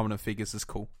as more prominent figures is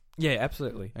cool. Yeah,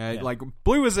 absolutely. Yeah. Like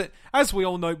Blue as we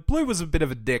all know, Blue was a bit of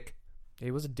a dick. He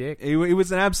was a dick. He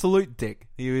was an absolute dick.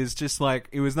 He was just like,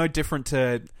 it was no different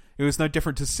to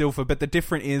Silver, but the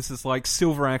difference is like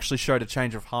Silver actually showed a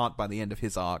change of heart by the end of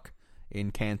his arc in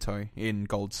Kanto, in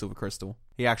Gold, Silver, Crystal.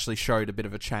 He actually showed a bit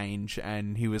of a change,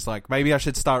 and he was like, maybe I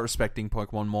should start respecting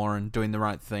Pokemon more and doing the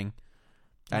right thing.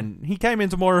 And he came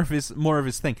into more of his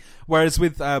thing. Whereas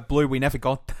with Blue, we never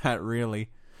got that really.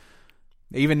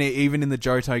 Even in the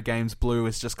Johto games, Blue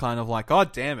is just kind of like,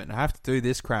 God damn it, I have to do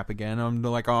this crap again. I'm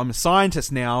like, I'm a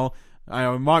scientist now.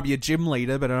 I might be a gym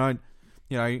leader, but I don't,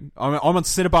 you know, I'm on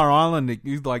Cinnabar Island,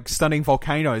 like studying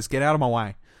volcanoes. Get out of my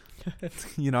way.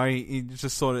 You know, he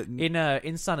just sort of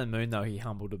in Sun and Moon though, he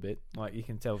humbled a bit. Like you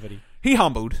can tell that he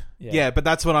humbled. Yeah, but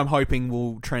that's what I'm hoping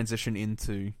will transition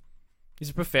into.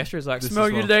 He's a professor. He's like, smell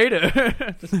you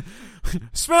later.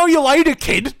 Smell you later,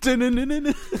 kid.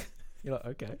 You're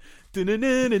like, okay.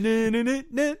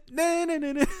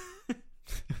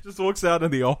 Just walks out of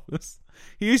the office.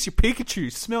 Here's your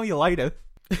Pikachu. Smell you later.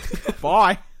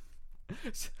 Bye.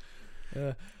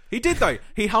 He did though.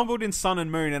 He humbled in Sun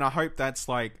and Moon, and I hope that's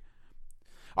like.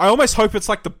 I almost hope it's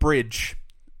like the bridge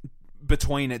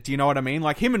between it. Do you know what I mean?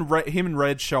 Like him and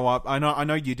Red show up. I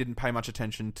know you didn't pay much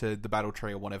attention to the battle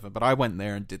tree or whatever, but I went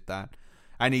there and did that,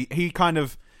 and he kind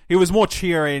of. He was more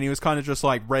cheery, and he was kind of just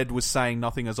like, Red was saying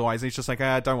nothing as always. He's just like,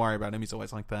 don't worry about him. He's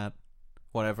always like that.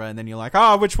 Whatever. And then you're like,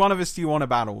 which one of us do you want to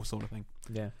battle? Sort of thing.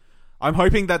 Yeah. I'm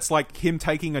hoping that's like him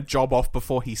taking a job off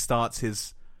before he starts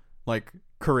his like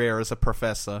career as a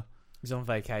professor. He's on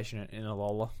vacation in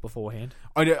Alola beforehand.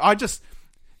 I just...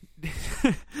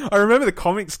 I remember the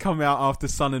comics come out after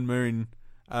Sun and Moon...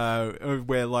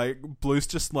 where like Blue's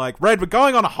just like, Red, we're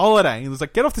going on a holiday. And he was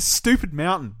like, get off this stupid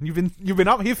mountain. You've been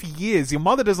up here for years. Your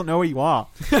mother doesn't know where you are.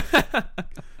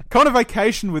 Come on a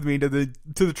vacation with me to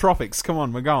the tropics. Come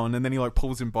on, we're going. And then he like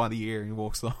pulls him by the ear and he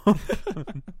walks off.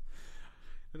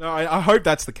 No, I hope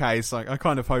that's the case. Like I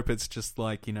kind of hope it's just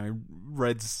like, you know,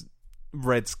 Red's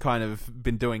kind of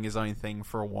been doing his own thing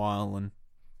for a while, and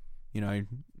you know,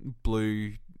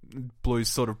 Blue's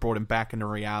sort of brought him back into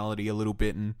reality a little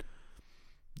bit, and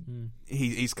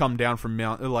he's come down from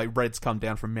Red's come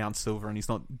down from Mount Silver, and he's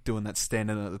not doing that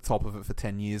standing at the top of it for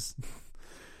 10 years.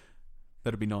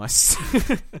 That'd be nice.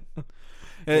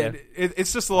 Yeah.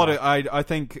 It's just a lot of. I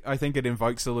think it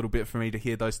invokes a little bit for me to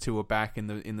hear those two are back in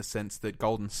the sense that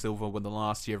Gold and Silver were the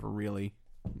last you ever really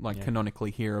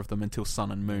canonically hear of them until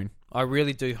Sun and Moon. I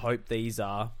really do hope these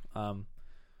are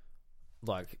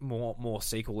more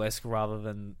sequel-esque rather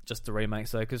than just the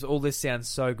remakes, though, because all this sounds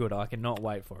so good. I cannot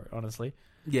wait for it, honestly.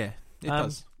 Yeah, it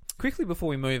does. Quickly before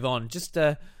we move on, just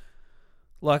with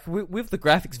the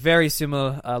graphics very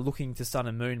similar looking to Sun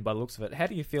and Moon by the looks of it, how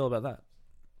do you feel about that?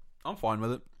 I'm fine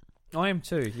with it. I am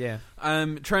too, yeah.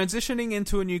 Transitioning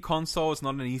into a new console is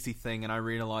not an easy thing, and I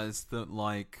realized that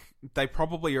they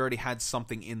probably already had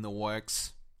something in the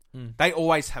works. They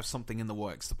always have something in the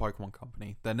works. The Pokemon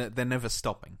Company, they're never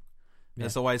stopping. Yeah.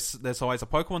 There's always a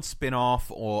Pokemon spin-off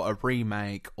or a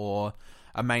remake or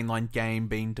a mainline game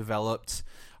being developed.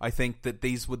 I think that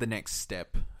these were the next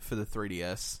step for the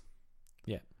 3DS.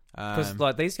 Yeah, because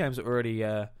these games are already.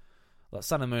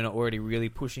 Sun and Moon are already really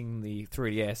pushing the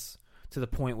 3DS to the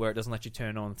point where it doesn't let you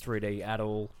turn on 3D at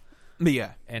all.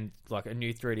 Yeah. And a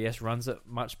new 3DS runs it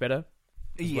much better.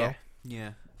 Yeah. Well.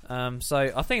 Yeah. So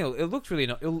I think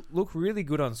it'll look really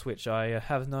good on Switch. I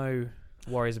have no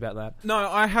worries about that. No,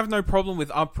 I have no problem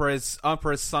with up-res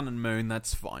Sun and Moon.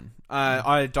 That's fine.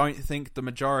 I don't think the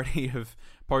majority of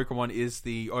Pokemon is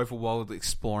the overworld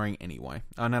exploring anyway.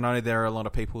 And I know there are a lot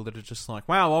of people that are just like,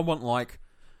 wow, I want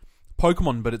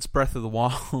Pokemon, but it's Breath of the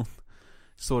Wild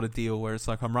sort of deal, where it's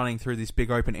I'm running through these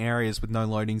big open areas with no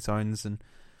loading zones, and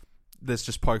there's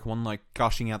just Pokemon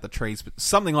gushing out the trees. But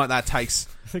something like that takes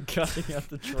gushing out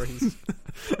the trees.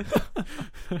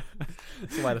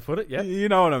 That's the way to put it. Yeah, you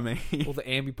know what I mean. All the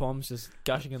Ambipoms just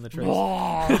gushing in the trees.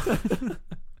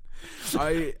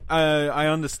 I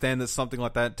understand that something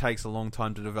like that takes a long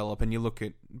time to develop, and you look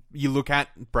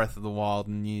at Breath of the Wild,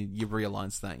 and you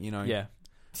realize that Yeah.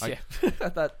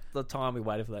 The time we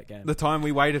waited for that game. The time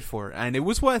we waited for it, and it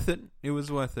was worth it. It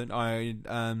was worth it. I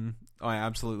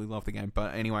absolutely love the game.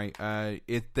 But anyway, there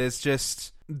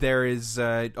is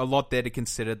a lot there to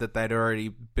consider, that they'd already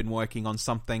been working on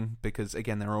something, because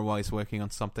again, they're always working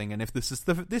on something. And if this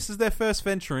is their first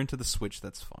venture into the Switch,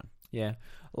 that's fine. Yeah,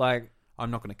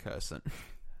 I'm not going to curse it.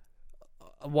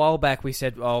 A while back, we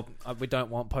said, we don't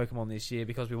want Pokemon this year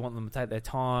because we want them to take their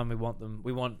time. We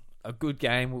want a good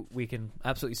game we can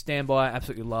absolutely stand by,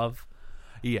 absolutely love.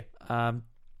 Yeah.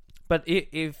 But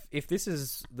if this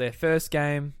is their first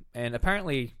game, and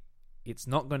apparently it's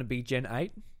not going to be Gen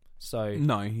 8, so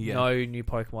no new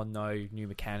Pokemon, no new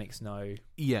mechanics, no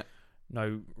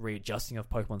readjusting of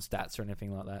Pokemon stats or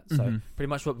anything like that. So pretty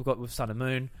much what we've got with Sun and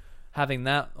Moon, having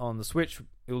that on the Switch,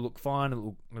 it'll look fine,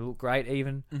 it'll look great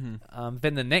even.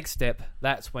 Then the next step,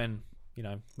 that's when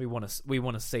we want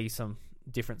to see some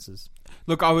differences.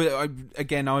 Look, I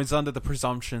was under the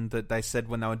presumption that they said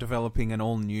when they were developing an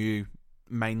all-new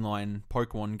mainline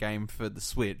Pokemon game for the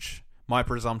Switch, my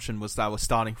presumption was they were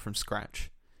starting from scratch.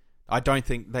 I don't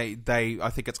think I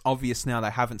think it's obvious now they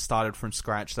haven't started from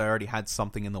scratch. They already had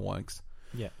something in the works.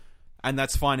 Yeah. And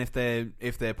that's fine if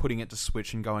they're putting it to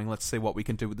Switch and going, let's see what we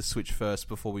can do with the Switch first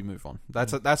before we move on.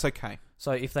 That's okay.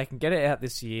 So if they can get it out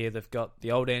this year, they've got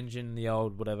the old engine, the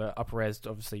old whatever, up-res,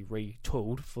 obviously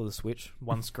retooled for the Switch,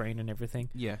 one screen and everything.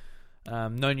 Yeah.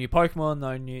 No new Pokemon,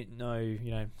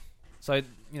 So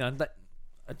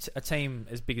a team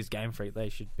as big as Game Freak, they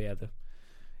should be able to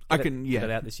get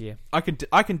it out this year. I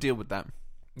can deal with that.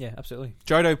 Yeah, absolutely.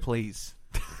 Johto, please.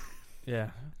 Yeah.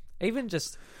 Even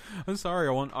just. I'm sorry.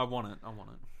 I want it.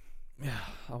 Yeah,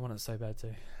 I want it so bad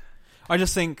too. I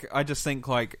just think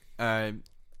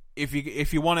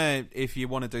if you want to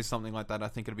do something like that, I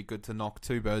think it'd be good to knock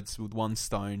two birds with one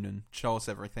stone and show us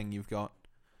everything you've got.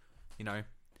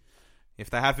 If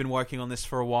they have been working on this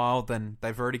for a while, then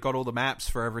they've already got all the maps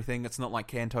for everything. It's not like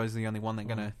Kanto's the only one they're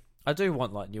gonna. I do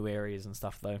want new areas and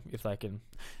stuff though, if they can.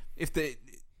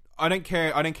 I don't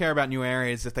care about new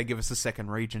areas if they give us a second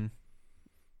region.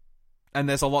 And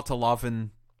there's a lot to love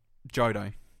in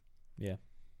Johto. Yeah.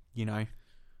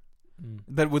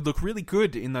 That would look really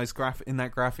good in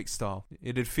that graphic style.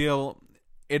 It'd feel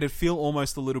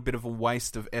almost a little bit of a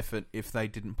waste of effort if they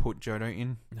didn't put Johto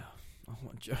in. No, I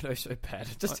want Johto so bad.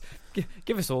 Just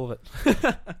give us all of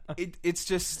it. It's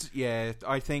just, yeah,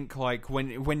 I think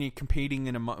when you're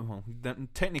competing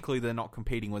technically they're not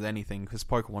competing with anything because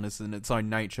Pokemon is in its own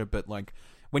nature, but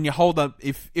when you hold up,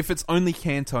 if it's only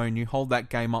Kanto and you hold that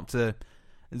game up to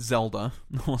Zelda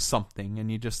or something, and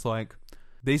you're just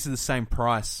these are the same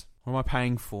price. What am I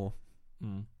paying for?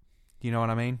 You know what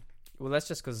I mean? Well, that's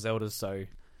just because Zelda's so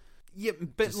Yeah,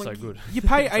 but Just like, so good. you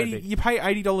pay So 80. big. You pay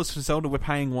 $80 for Zelda. We're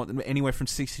paying anywhere from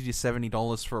 $60 to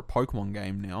 $70 for a Pokemon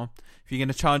game now. If you're going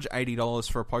to charge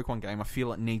 $80 for a Pokemon game, I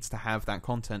feel it needs to have that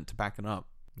content to back it up.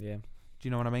 Yeah. Do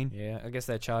you know what I mean? Yeah, I guess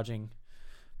they're charging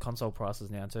console prices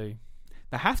now too.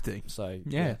 They have to. So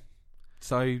Yeah.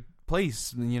 So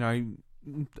please,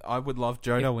 I would love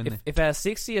Johto in there. If our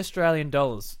 60 Australian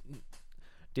dollars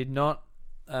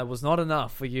was not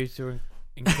enough for you to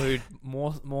include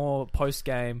more post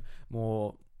game,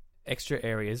 more extra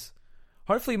areas,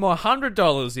 hopefully more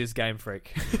 $100 is Game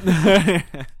Freak.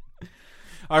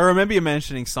 I remember you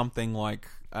mentioning something like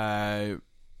you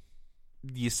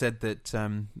said that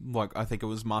like I think it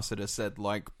was Masada said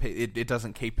like it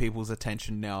doesn't keep people's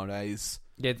attention nowadays.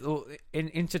 Yeah,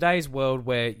 in today's world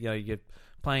where you're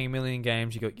playing a million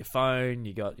games, you got your phone,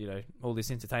 you got all this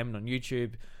entertainment on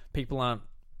YouTube, people aren't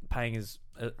playing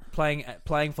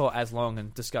for as long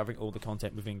and discovering all the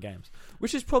content within games,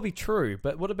 which is probably true.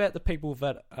 But what about the people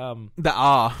that are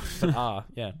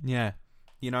yeah yeah,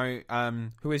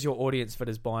 who is your audience that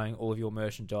is buying all of your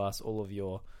merchandise, all of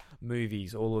your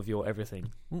movies, all of your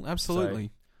everything? well, absolutely.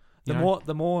 So,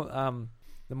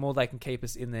 the more they can keep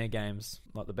us in their games,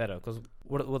 like the better. Because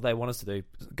what they want us to do,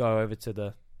 go over to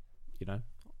the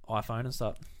iPhone and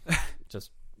start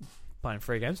just playing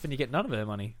free games, then you get none of their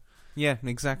money. Yeah,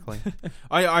 exactly.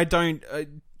 I don't.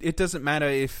 It doesn't matter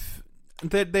if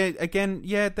there again.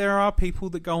 Yeah, there are people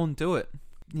that go and do it.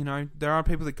 There are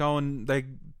people that go and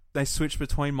they switch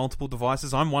between multiple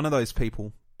devices. I'm one of those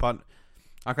people. But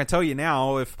I can tell you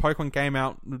now, if Pokemon came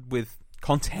out with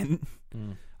content,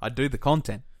 I'd do the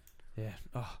content. Yeah.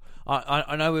 Oh,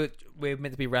 I know we're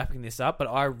meant to be wrapping this up, but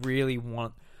I really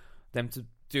want them to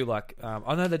do like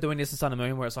I know they're doing this in Sun and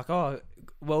Moon, where it's like,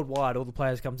 worldwide, all the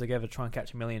players come together to try and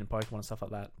catch a million in Pokemon and stuff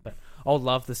like that. But I would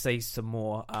love to see some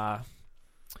more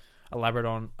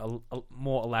elaborate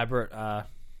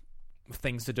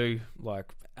things to do,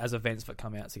 like as events that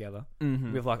come out together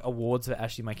with like awards that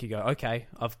actually make you go, okay,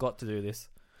 I've got to do this.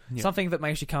 Yep. Something Something that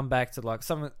makes you come back to like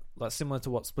something like similar to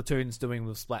what Splatoon's doing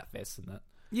with Splatfest and that.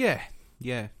 Yeah.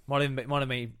 Might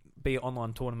even be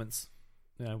online tournaments,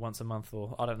 once a month,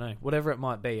 or I don't know, whatever it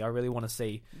might be. I really want to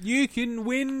see. You can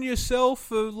win yourself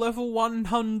a level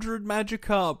 100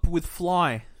 Magikarp with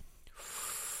Fly.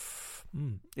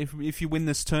 If you win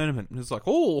this tournament, it's like,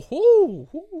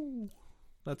 oh,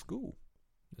 that's cool.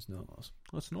 It's nice.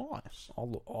 That's nice. I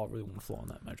really want to fly on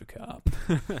that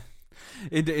Magikarp.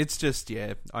 It's just,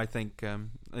 yeah. I think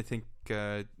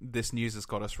this news has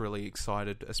got us really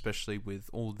excited, especially with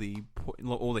all the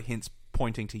hints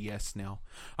pointing to yes. Now,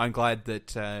 I'm glad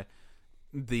that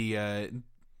the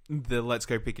Let's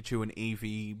Go Pikachu and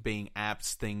Eevee being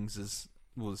apps things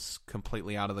was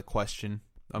completely out of the question.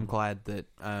 I'm glad that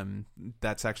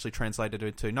that's actually translated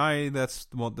into no. That's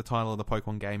what the title of the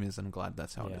Pokemon game is, and I'm glad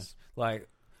that's how it is. Like,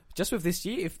 just with this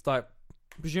year, if like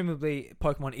presumably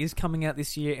Pokemon is coming out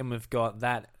this year, and we've got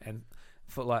that and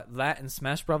for like that and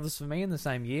Smash Brothers for me in the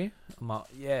same year, I'm like,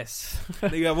 yes.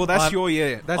 Yeah, well, that's your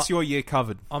year. That's your year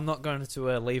covered. I'm not going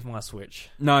to leave my Switch.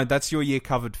 No, that's your year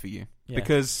covered for you. Yeah.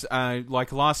 Because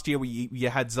like last year, you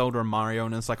had Zelda and Mario,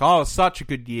 and it's like, oh, it's such a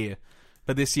good year.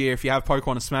 But this year, if you have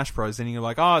Pokemon and Smash Bros, then you're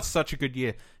like, oh, it's such a good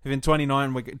year. If in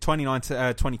 2019,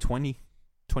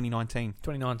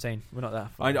 we're not that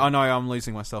far. I know, I'm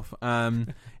losing myself.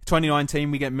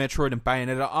 2019, we get Metroid and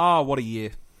Bayonetta. Oh, what a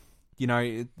year.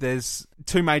 There's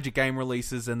 2 major game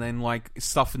releases and then like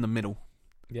stuff in the middle.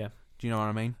 Yeah. Do you know what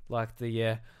I mean? Like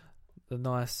the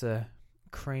nice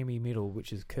creamy middle,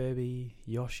 which is Kirby,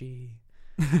 Yoshi,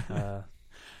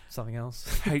 something else.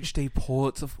 HD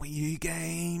ports of Wii U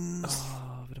games.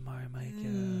 Oh, but a Mario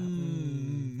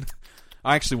Maker.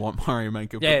 I actually want Mario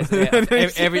Maker. Yeah,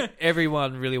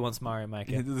 everyone really wants Mario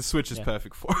Maker. Yeah, the Switch is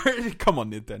perfect for it. Come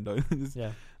on, Nintendo.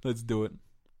 Let's do it.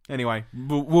 Anyway,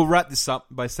 we'll wrap this up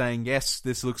by saying, yes,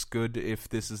 this looks good if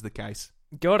this is the case.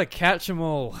 Gotta catch them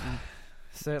all.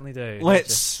 Certainly do.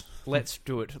 Let's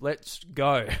do it. Let's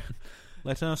go.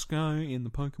 Let us go in the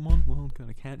Pokemon world.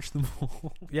 Gonna catch them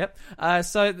all. Yep.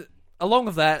 So, along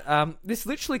with that, this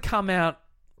literally come out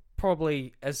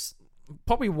probably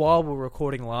while we were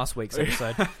recording last week's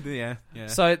episode. Yeah.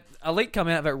 So, a leak come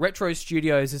out that Retro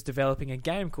Studios is developing a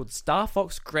game called Star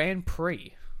Fox Grand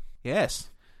Prix. Yes.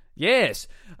 Yes.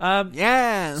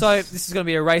 Yes. So, this is going to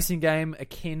be a racing game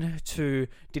akin to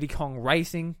Diddy Kong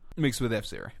Racing. Mixed with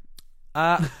F-Zero.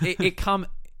 That's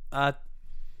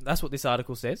what this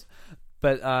article says.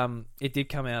 But it did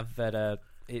come out that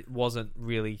it wasn't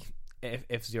really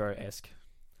F-Zero-esque.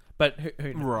 But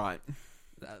who knows? Right.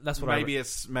 That's what maybe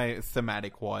it's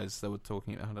thematic wise they were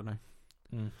talking about. I don't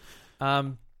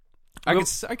know. I could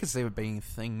see it being a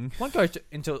thing. Won't go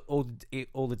into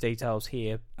all the details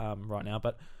here right now,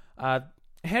 but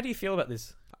how do you feel about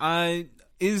this?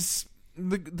 Is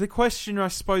the question, I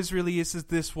suppose, really is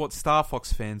this what Star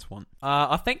Fox fans want?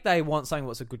 I think they want something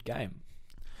that's a good game.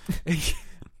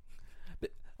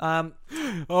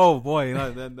 Oh boy,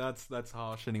 no, that's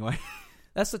harsh. Anyway,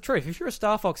 that's the truth. If you're a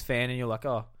Star Fox fan and you're like,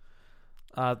 the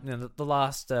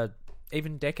last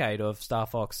even decade of Star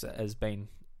Fox has been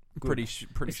good.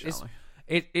 pretty shallow.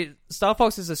 Star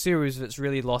Fox is a series that's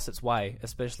really lost its way,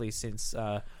 especially since since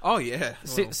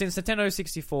Nintendo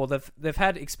 64. They've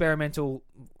had experimental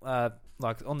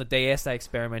like on the DS they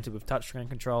experimented with touchscreen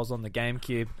controls. On the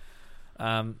GameCube,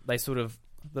 they sort of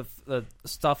the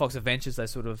Star Fox Adventures, they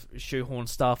sort of shoehorned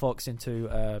Star Fox into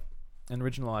an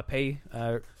original IP.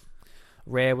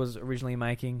 Rare was originally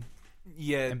making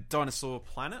Dinosaur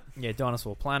Planet. Yeah,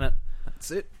 Dinosaur Planet.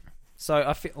 That's it. So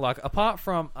I feel like apart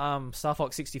from Star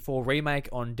Fox 64 remake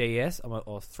on DS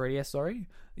or 3DS, sorry,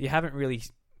 you haven't really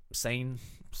seen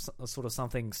sort of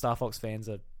something Star Fox fans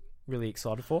are really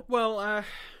excited for. Well,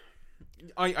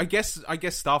 I guess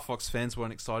Star Fox fans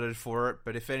weren't excited for it,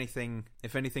 but if anything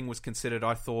was considered,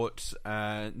 I thought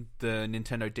the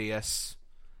Nintendo DS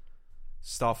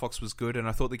Star Fox was good, and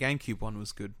I thought the GameCube one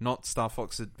was good. Not Star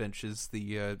Fox Adventures,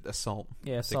 the Assault.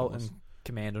 Yeah, Assault and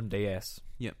Command on DS.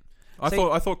 Yeah. I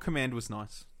thought Command was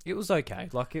nice. It was okay.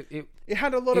 Like it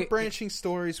had a lot of branching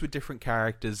stories with different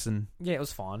characters, and yeah, it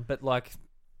was fine. But like,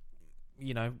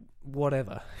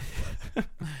 whatever.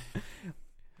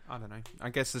 I don't know. I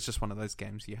guess it's just one of those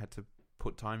games you had to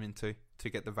put time into to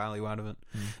get the value out of it.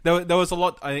 There was a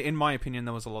lot, in my opinion,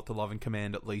 there was a lot to love in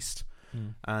Command, at least.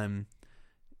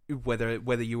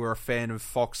 Whether you were a fan of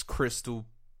Fox, Crystal,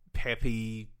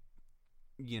 Peppy,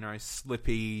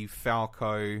 Slippy,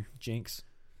 Falco, Jinx.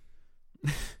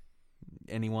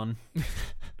 Anyone.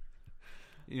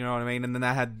 You know what I mean? And then they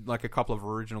had like a couple of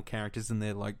original characters in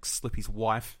there, like Slippy's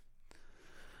wife.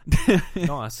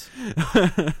 Nice.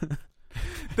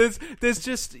 There's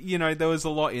just, there was a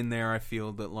lot in there, I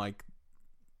feel, that like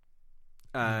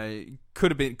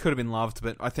could have been loved,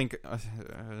 but I think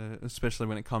especially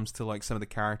when it comes to like some of the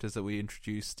characters that we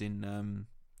introduced in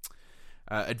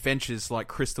Adventures, like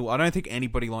Crystal. I don't think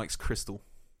anybody likes Crystal.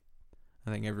 I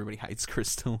think everybody hates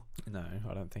Crystal. No,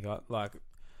 I don't think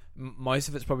most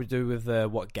of it's probably to do with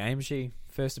what game she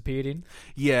first appeared in.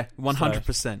 Yeah,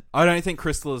 100%. I don't think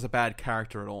Crystal is a bad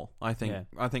character at all. I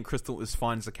think Crystal is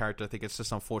fine as a character. I think it's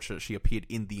just unfortunate she appeared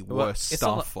in the worst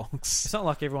Star Fox. It's not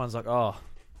like everyone's like, oh,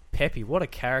 Peppy, what a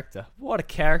character. What a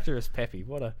character is Peppy.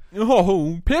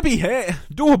 Oh, Peppy, hey,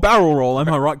 do a barrel roll. Am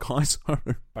I right, guys? No.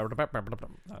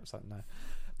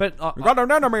 But you got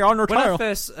an enemy on your when tail. I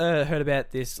first heard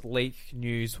about this leak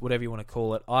news, whatever you want to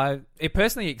call it, it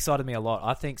personally excited me a lot.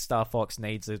 I think Star Fox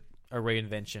needs a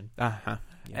reinvention. Yeah.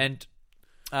 And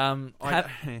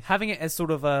having it as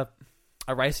sort of a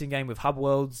racing game with hub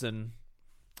worlds and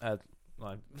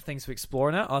like things to explore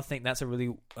in it, I think that's a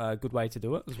really good way to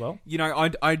do it as well.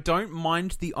 I don't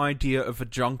mind the idea of a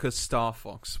junker Star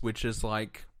Fox, which is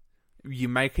like you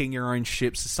making your own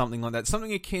ships or something like that.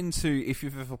 Something akin to if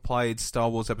you've ever played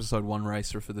Star Wars Episode 1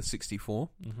 Racer for the 64,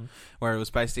 where it was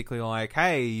basically like,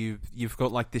 hey, you've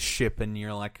got like this ship and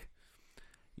you're like,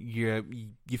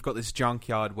 you've got this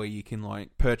junkyard where you can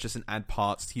like purchase and add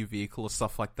parts to your vehicle or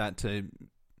stuff like that to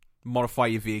modify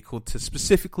your vehicle to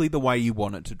specifically the way you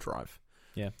want it to drive.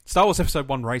 Yeah. Star Wars Episode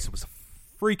 1 Racer was a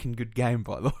freaking good game,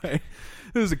 by the way.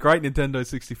 It was a great Nintendo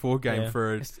 64 game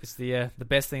for it's the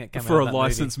best thing that came for out of a that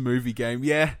licensed movie game.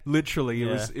 Yeah, literally,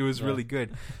 Yeah. it was really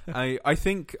good. I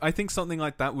think something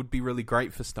like that would be really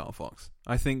great for Star Fox.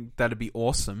 I think that'd be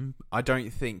awesome. I don't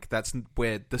think that's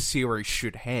where the series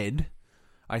should head.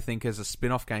 I think as a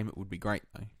spin-off game, it would be great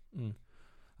though.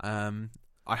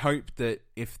 I hope that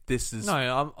if this is...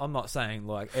 No, I'm not saying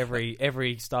like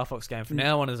every Star Fox game from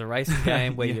now on is a racing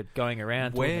game where you're going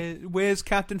around. Where's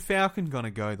Captain Falcon gonna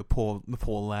go? The poor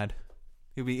lad.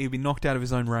 He'll be knocked out of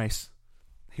his own race,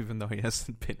 even though he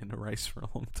hasn't been in a race for a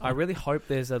long time. I really hope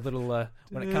there's a little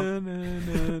when it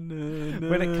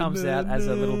comes out as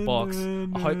a little box.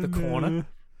 I hope the corner.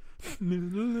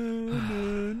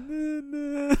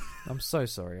 I'm so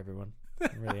sorry, everyone. I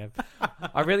really am.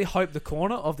 I really hope the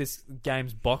corner of this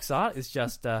game's box art is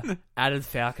just added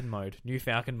Falcon mode, new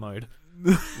Falcon mode,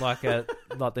 like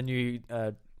the new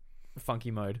funky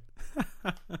mode.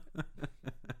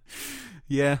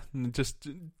 Yeah, just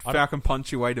Falcon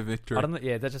punch your way to victory. I don't know.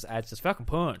 Yeah, that just adds just Falcon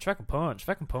punch, Falcon punch,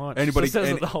 Falcon punch. Anybody says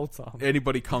it the whole time.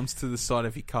 Anybody comes to the side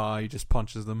of your car, he just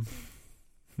punches them,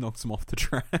 knocks them off the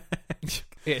track.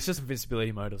 Yeah, it's just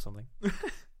invincibility mode or something.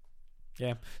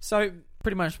 Yeah. So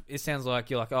pretty much, it sounds like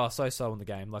you're like, oh, so on the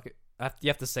game. Like, you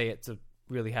have to see it to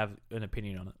really have an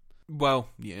opinion on it. Well,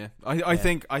 yeah. I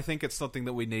think it's something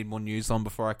that we need more news on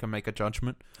before I can make a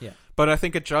judgment. Yeah. But I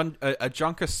think a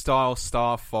Junker-style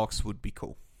Star Fox would be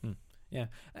cool. Yeah.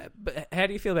 But how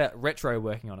do you feel about Retro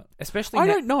working on it? Especially I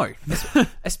don't know.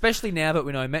 Especially now that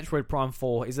we know Metroid Prime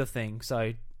 4 is a thing,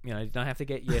 so you don't have to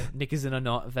get your knickers in a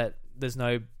knot that there's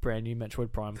no brand new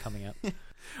Metroid Prime coming out.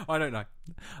 I don't know.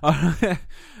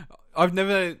 I've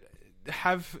never...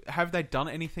 Have they done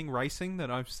anything racing that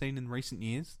I've seen in recent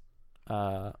years?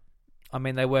 I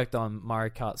mean, they worked on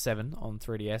Mario Kart 7 on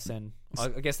 3DS, and I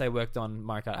guess they worked on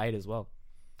Mario Kart 8 as well.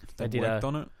 They worked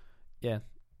on it? Yeah.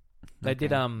 They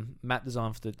did map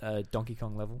design for the Donkey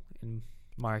Kong level in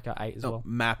Mario Kart 8 as well.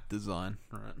 Map design,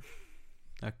 right.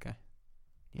 Okay.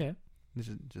 Yeah.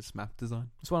 Just map design?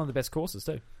 It's one of the best courses,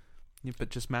 too. Yeah, but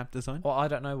just map design? Well, I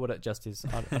don't know what it just is.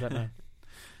 I don't know.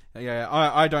 Yeah,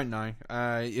 I don't know.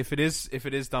 If it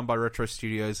is done by Retro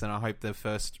Studios, then I hope their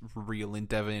first real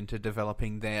endeavor into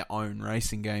developing their own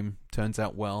racing game turns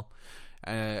out well.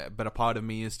 But a part of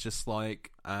me is just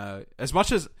like, as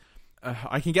much as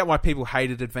I can get why people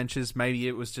hated Adventures, maybe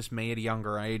it was just me at a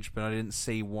younger age, but I didn't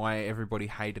see why everybody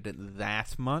hated it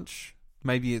that much.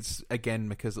 Maybe it's, again,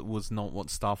 because it was not what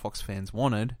Star Fox fans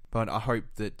wanted, but I hope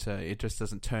that it just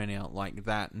doesn't turn out like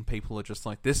that, and people are just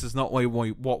like, this is not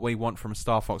what we want from a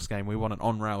Star Fox game. We want an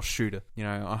on-rail shooter.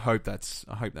 I hope that's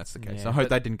the case. Yeah, I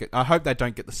hope they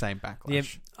don't get the same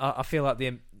backlash. I feel like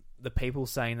the people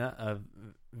saying that are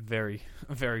very,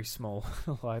 very small.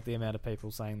 Like the amount of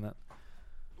people saying that.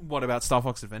 What about Star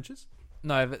Fox Adventures?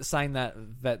 No, but saying that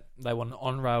they want an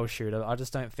on-rail shooter, I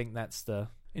just don't think that's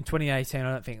in 2018,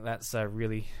 I don't think that's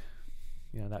really,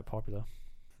 that popular.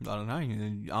 I don't know.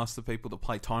 You ask the people that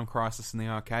play Time Crisis in the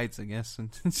arcades, I guess,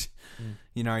 and it's...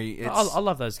 I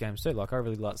love those games too. Like I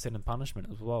really like Sin and Punishment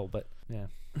as well. But yeah,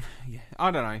 I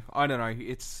don't know.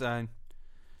 It's I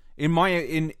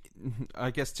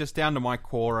guess just down to my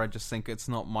core, I just think it's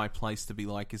not my place to be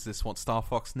like, is this what Star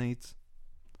Fox needs?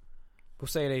 We'll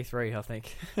see at E3, I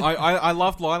think. I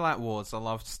loved Lilac Wars. I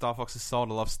loved Star Fox Assault.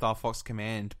 I loved Star Fox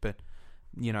Command, but.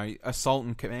 Assault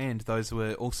and Command, those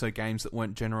were also games that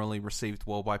weren't generally received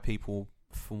well by people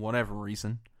for whatever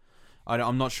reason.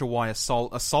 I'm not sure why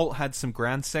Assault had some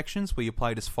ground sections where you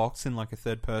played as Fox in like a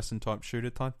third-person type shooter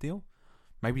type deal.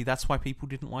 Maybe that's why people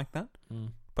didn't like that.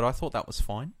 But I thought that was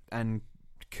fine. And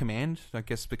Command, I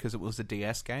guess because it was a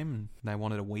DS game and they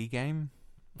wanted a Wii game.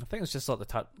 I think it's just like the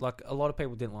touch. Like a lot of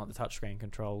people didn't like the touchscreen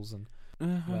controls and.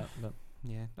 But.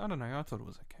 Yeah, I don't know. I thought it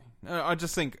was okay. I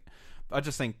just think.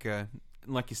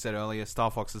 Like you said earlier,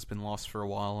 Star Fox has been lost for a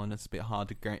while and it's a bit hard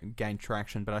to gain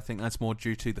traction, but I think that's more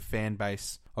due to the fan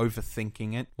base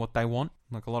overthinking it, what they want.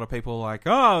 Like a lot of people are like,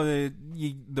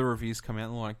 the reviews come out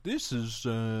and they're like, this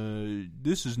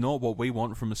is not what we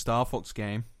want from a Star Fox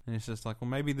game. And it's just like, well,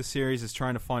 maybe the series is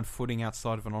trying to find footing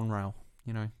outside of an on-rail,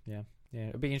 Yeah,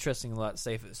 it'd be interesting to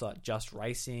see if it's like just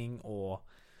racing or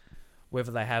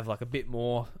whether they have like a bit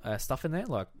more stuff in there,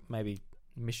 like maybe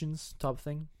missions type of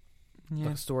thing. Yeah.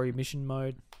 Like a story mission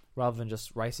mode rather than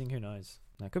just racing. Who knows?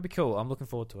 No, it could be cool. I'm looking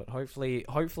forward to it. Hopefully,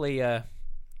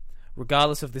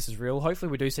 regardless if this is real, hopefully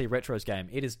we do see Retro's game.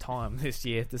 It is time this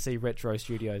year to see Retro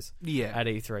Studios at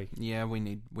E3. Yeah, we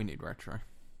need Retro.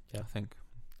 Yeah. I think.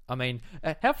 I mean,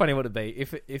 how funny would it be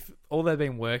if all they've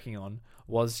been working on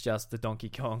was just the Donkey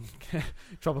Kong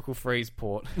Tropical Freeze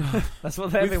port? That's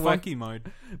what they've been funky working mode.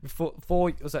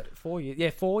 Was that 4 years?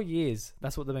 Yeah, 4 years.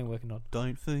 That's what they've been working on.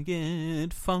 Don't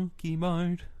forget funky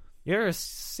mode. You're a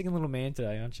singing little man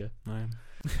today, aren't you? I am.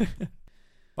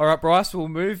 All right, Bryce, we'll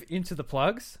move into the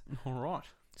plugs. All right.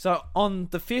 So on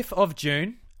the 5th of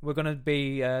June, we're going to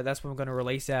be... that's when we're going to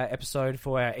release our episode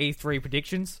for our E3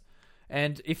 predictions.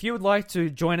 And if you would like to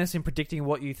join us in predicting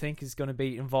what you think is going to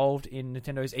be involved in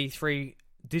Nintendo's E3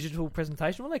 digital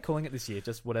presentation, what are they calling it this year?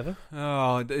 Just whatever?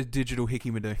 Oh, digital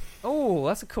hickey-madoo. Oh,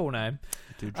 that's a cool name.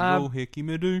 Digital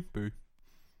hickey-madoo. Boo.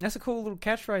 That's a cool little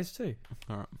catchphrase too.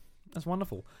 All right. That's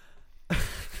wonderful.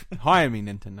 Hire me,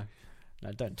 Nintendo.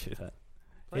 No, don't do that.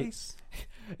 Please.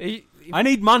 I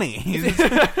need money.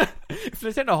 If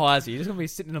Nintendo hires you, you're just going to be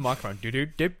sitting in a microphone. They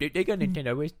got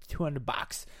Nintendo, where's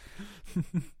 $200?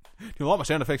 You like my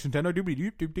sound effects, Nintendo?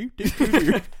 Just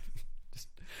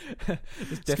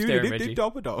Death Stare Reggie.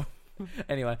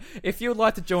 Anyway, if you would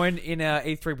like to join in our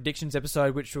E3 predictions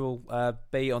episode, which will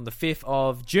be on the 5th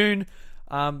of June,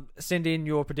 send in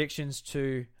your predictions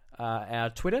to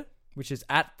our Twitter, which is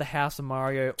at the House of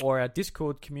Mario, or our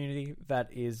Discord community that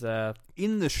is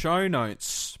in the show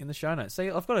notes. In the show notes. See,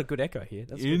 I've got a good echo here.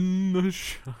 That's in good. The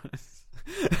show notes.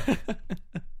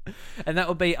 And that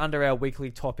will be under our weekly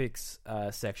topics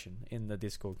section in the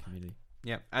Discord community.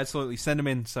 Yeah, absolutely. Send them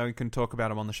in so we can talk about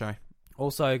them on the show.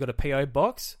 Also, got a PO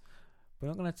box. We're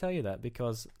not going to tell you that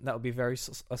because that would be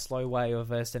a slow way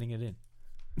of sending it in.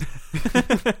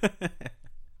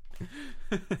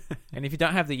 And if you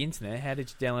don't have the internet, how did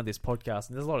you download this podcast?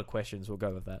 And there's a lot of questions. We'll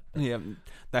go with that. Yeah,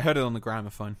 they heard it on the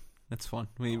gramophone. That's fine.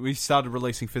 We started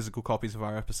releasing physical copies of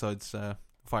our episodes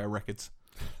via records.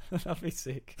 That'd be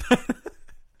sick.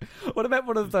 What about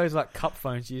one of those like cup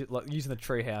phones you like using the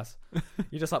treehouse?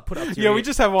 You just like put it up to your we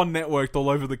just have one networked all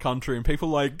over the country, and people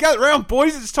are like, gather around,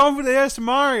 boys! It's time for the House of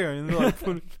Mario. And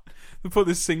they put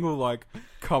this single like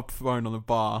cup phone on the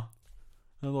bar.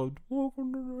 And they're like,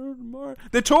 welcome to the House of Mario.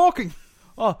 They're talking.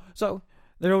 Oh, so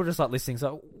they're all just like listening.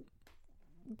 So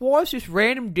why is this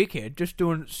random dickhead just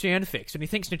doing sound effects, and he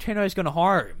thinks Nintendo's going to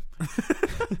hire him?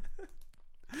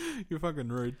 You're fucking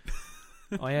rude.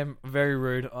 I am very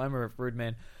rude. I'm a rude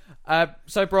man.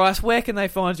 So, Bryce, where can they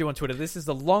find you on Twitter? This is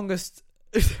the longest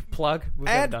plug we've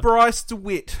ever done. At Bryce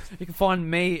DeWitt. You can find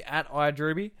me at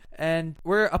iDruby. And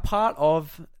we're a part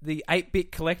of the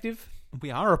 8-Bit Collective.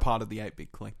 We are a part of the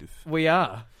 8-Bit Collective. We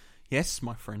are. Yes,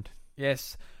 my friend.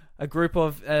 Yes. A group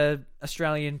of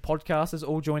Australian podcasters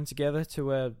all joined together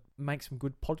to make some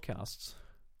good podcasts.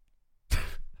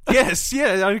 Yes,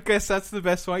 yeah, I guess that's the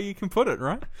best way you can put it,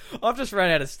 right? I've just ran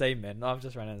out of steam, man. I've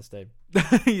just ran out of steam.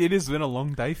 It has been a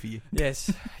long day for you.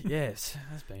 Yes, it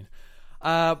has been.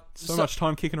 So much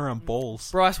time kicking around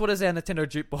balls. Bryce, what is our Nintendo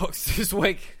jukebox this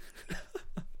week?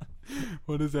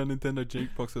 What is our Nintendo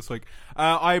jukebox this week?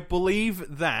 I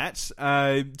believe that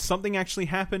something actually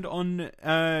happened on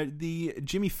the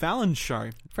Jimmy Fallon show.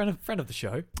 Friend of the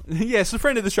show. Yes, a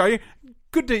friend of the show.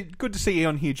 Good to see you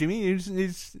on here, Jimmy.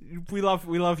 We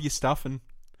love your stuff, and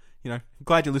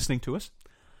glad you're listening to us.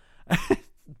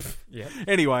 Yeah.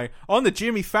 Anyway, on the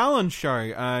Jimmy Fallon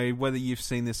show, whether you've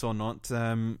seen this or not,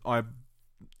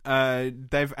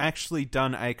 they've actually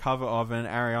done a cover of an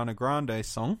Ariana Grande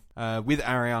song with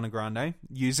Ariana Grande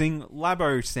using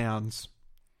Labo sounds.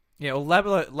 Yeah, well,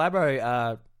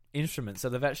 Labo instruments. So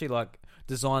they've actually like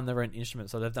designed their own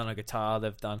instruments. So they've done a guitar.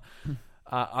 They've done.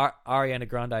 Ariana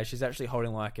Grande, she's actually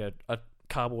holding like a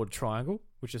cardboard triangle,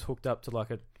 which is hooked up to like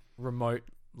a remote,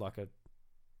 like a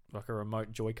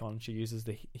remote Joy-Con. She uses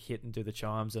to hit and do the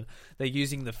chimes, and they're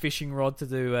using the fishing rod to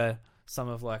do some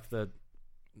of like the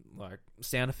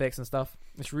sound effects and stuff.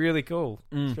 It's really cool.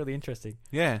 It's really interesting.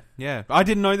 Yeah. I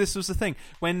didn't know this was a thing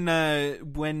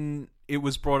when it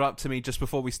was brought up to me just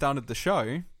before we started the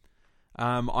show.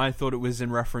 I thought it was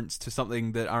in reference to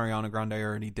something that Ariana Grande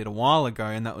already did a while ago,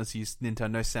 and that was use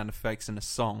Nintendo sound effects in a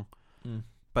song.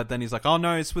 But then he's like, oh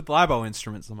no, it's with Labo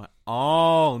instruments. I'm like,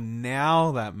 oh,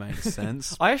 now that makes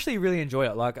sense. I actually really enjoy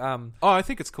it. Like, I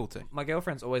think it's cool too. My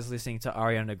girlfriend's always listening to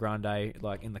Ariana Grande,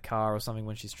 like in the car or something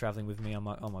when she's traveling with me. I'm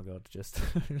like, oh my god, just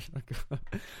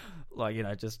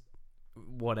just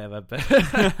whatever.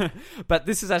 But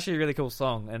this is actually a really cool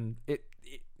song, and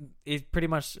it pretty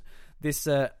much this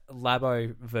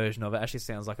Labo version of it actually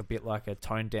sounds like a bit like a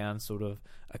toned down sort of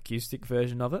acoustic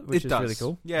version of it, which is really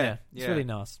cool. Yeah, it's really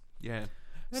nice. Yeah.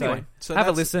 Anyway, so have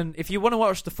a listen. If you want to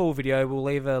watch the full video, we'll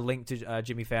leave a link to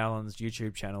Jimmy Fallon's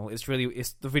YouTube channel.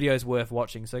 The video is worth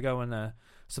watching, so go and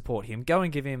support him. Go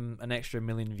and give him an extra 1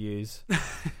 million views.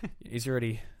 He's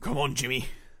already... Come on, Jimmy.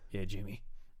 Yeah, Jimmy.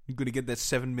 You're going to get that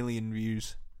 7 million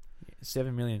views.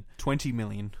 7 million. 20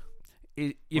 million.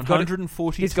 You've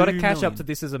 142 He's got to catch million. up to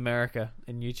This Is America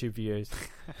in YouTube views,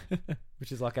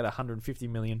 which is like at 150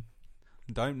 million.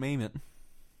 Don't meme it.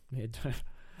 Yeah, don't.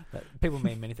 People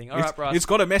meme anything. All right, Bryce. It's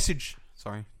got a message.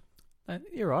 Sorry.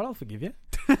 You're right. I'll forgive you.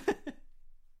 All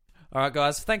right,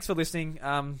 guys. Thanks for listening.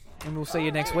 And we'll see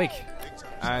you next week.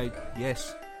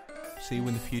 Yes. See you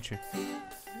in the future.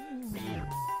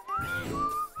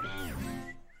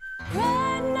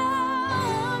 Right now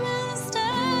I'm in a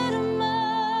state of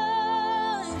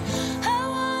mind. I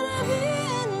wanna be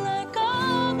in like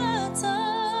all the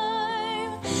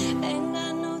time. Ain't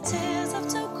got no tears left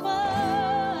to cry.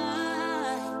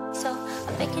 So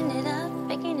I'm picking it up,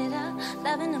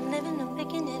 loving, I'm living, I'm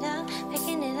picking it up,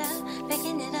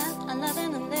 I'm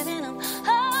loving, I'm living, I'm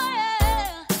oh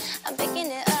yeah. I'm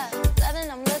picking it up, loving,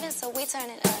 I'm living, so we turn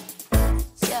it up.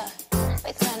 Yeah,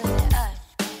 we turning it up.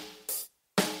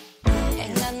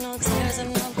 Ain't got no tears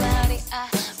in my body. I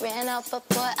ran out, but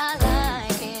boy, I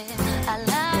like it.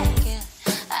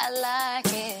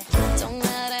 Don't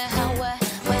matter how, what,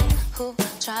 when, who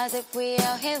tries it. We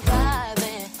out here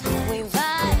vibing. We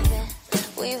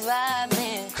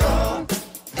vibing. Come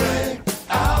in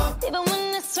out. Even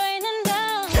when it's raining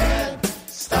down. Can't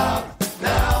stop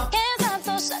now. Can't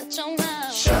stop, so shut your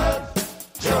mouth. Shut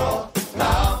your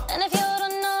mouth. And if you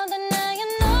don't know, then now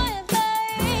you know it,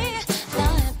 babe.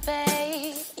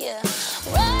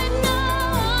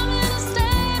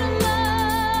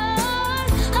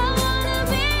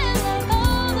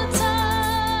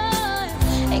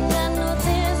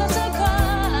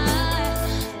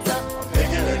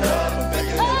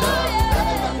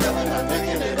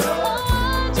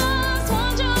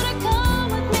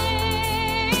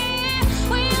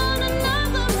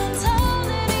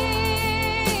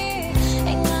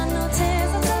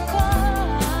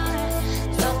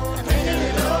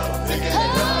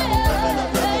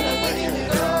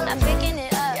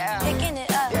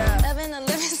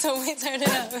 we turn it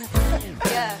up.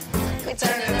 Yeah, we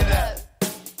turning it up.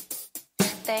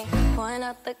 They point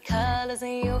out the colors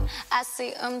in you. I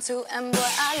see them too, and boy,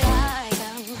 I like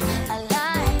them. I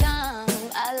like them.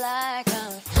 I like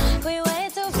them. We way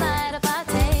too fly to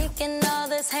partake in all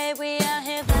this hate. We out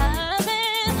here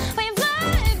vibing. We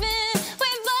vibing. We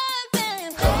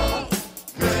vibing.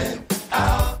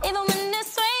 Even when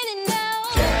it's raining now.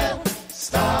 Can't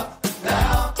stop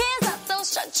now. Can't stop,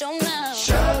 so shut your mouth.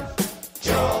 Shut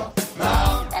your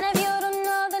mouth. And if you don't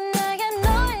know, then now you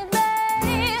know it,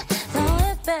 babe. Know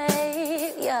it,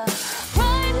 babe. Yeah.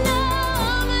 Right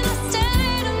now, I'm in a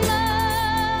state of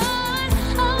mind.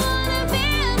 I wanna be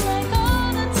like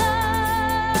all the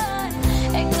time.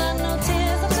 Ain't got no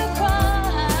tears left to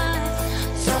cry.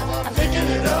 So I'm picking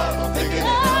it up. I'm picking it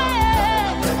up.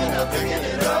 I'm picking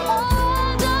it up.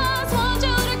 I just want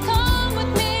you to come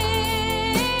with me.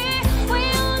 We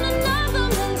on another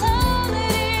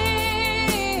mentality.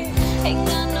 Ain't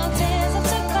got no tears left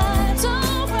to cry.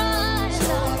 Don't cry.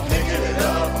 I'm picking it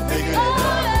up. I'm picking it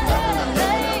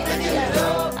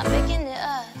up. I'm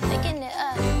picking it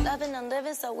up, loving and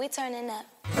living, so we turning up.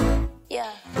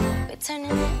 Yeah, we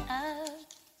turning it up.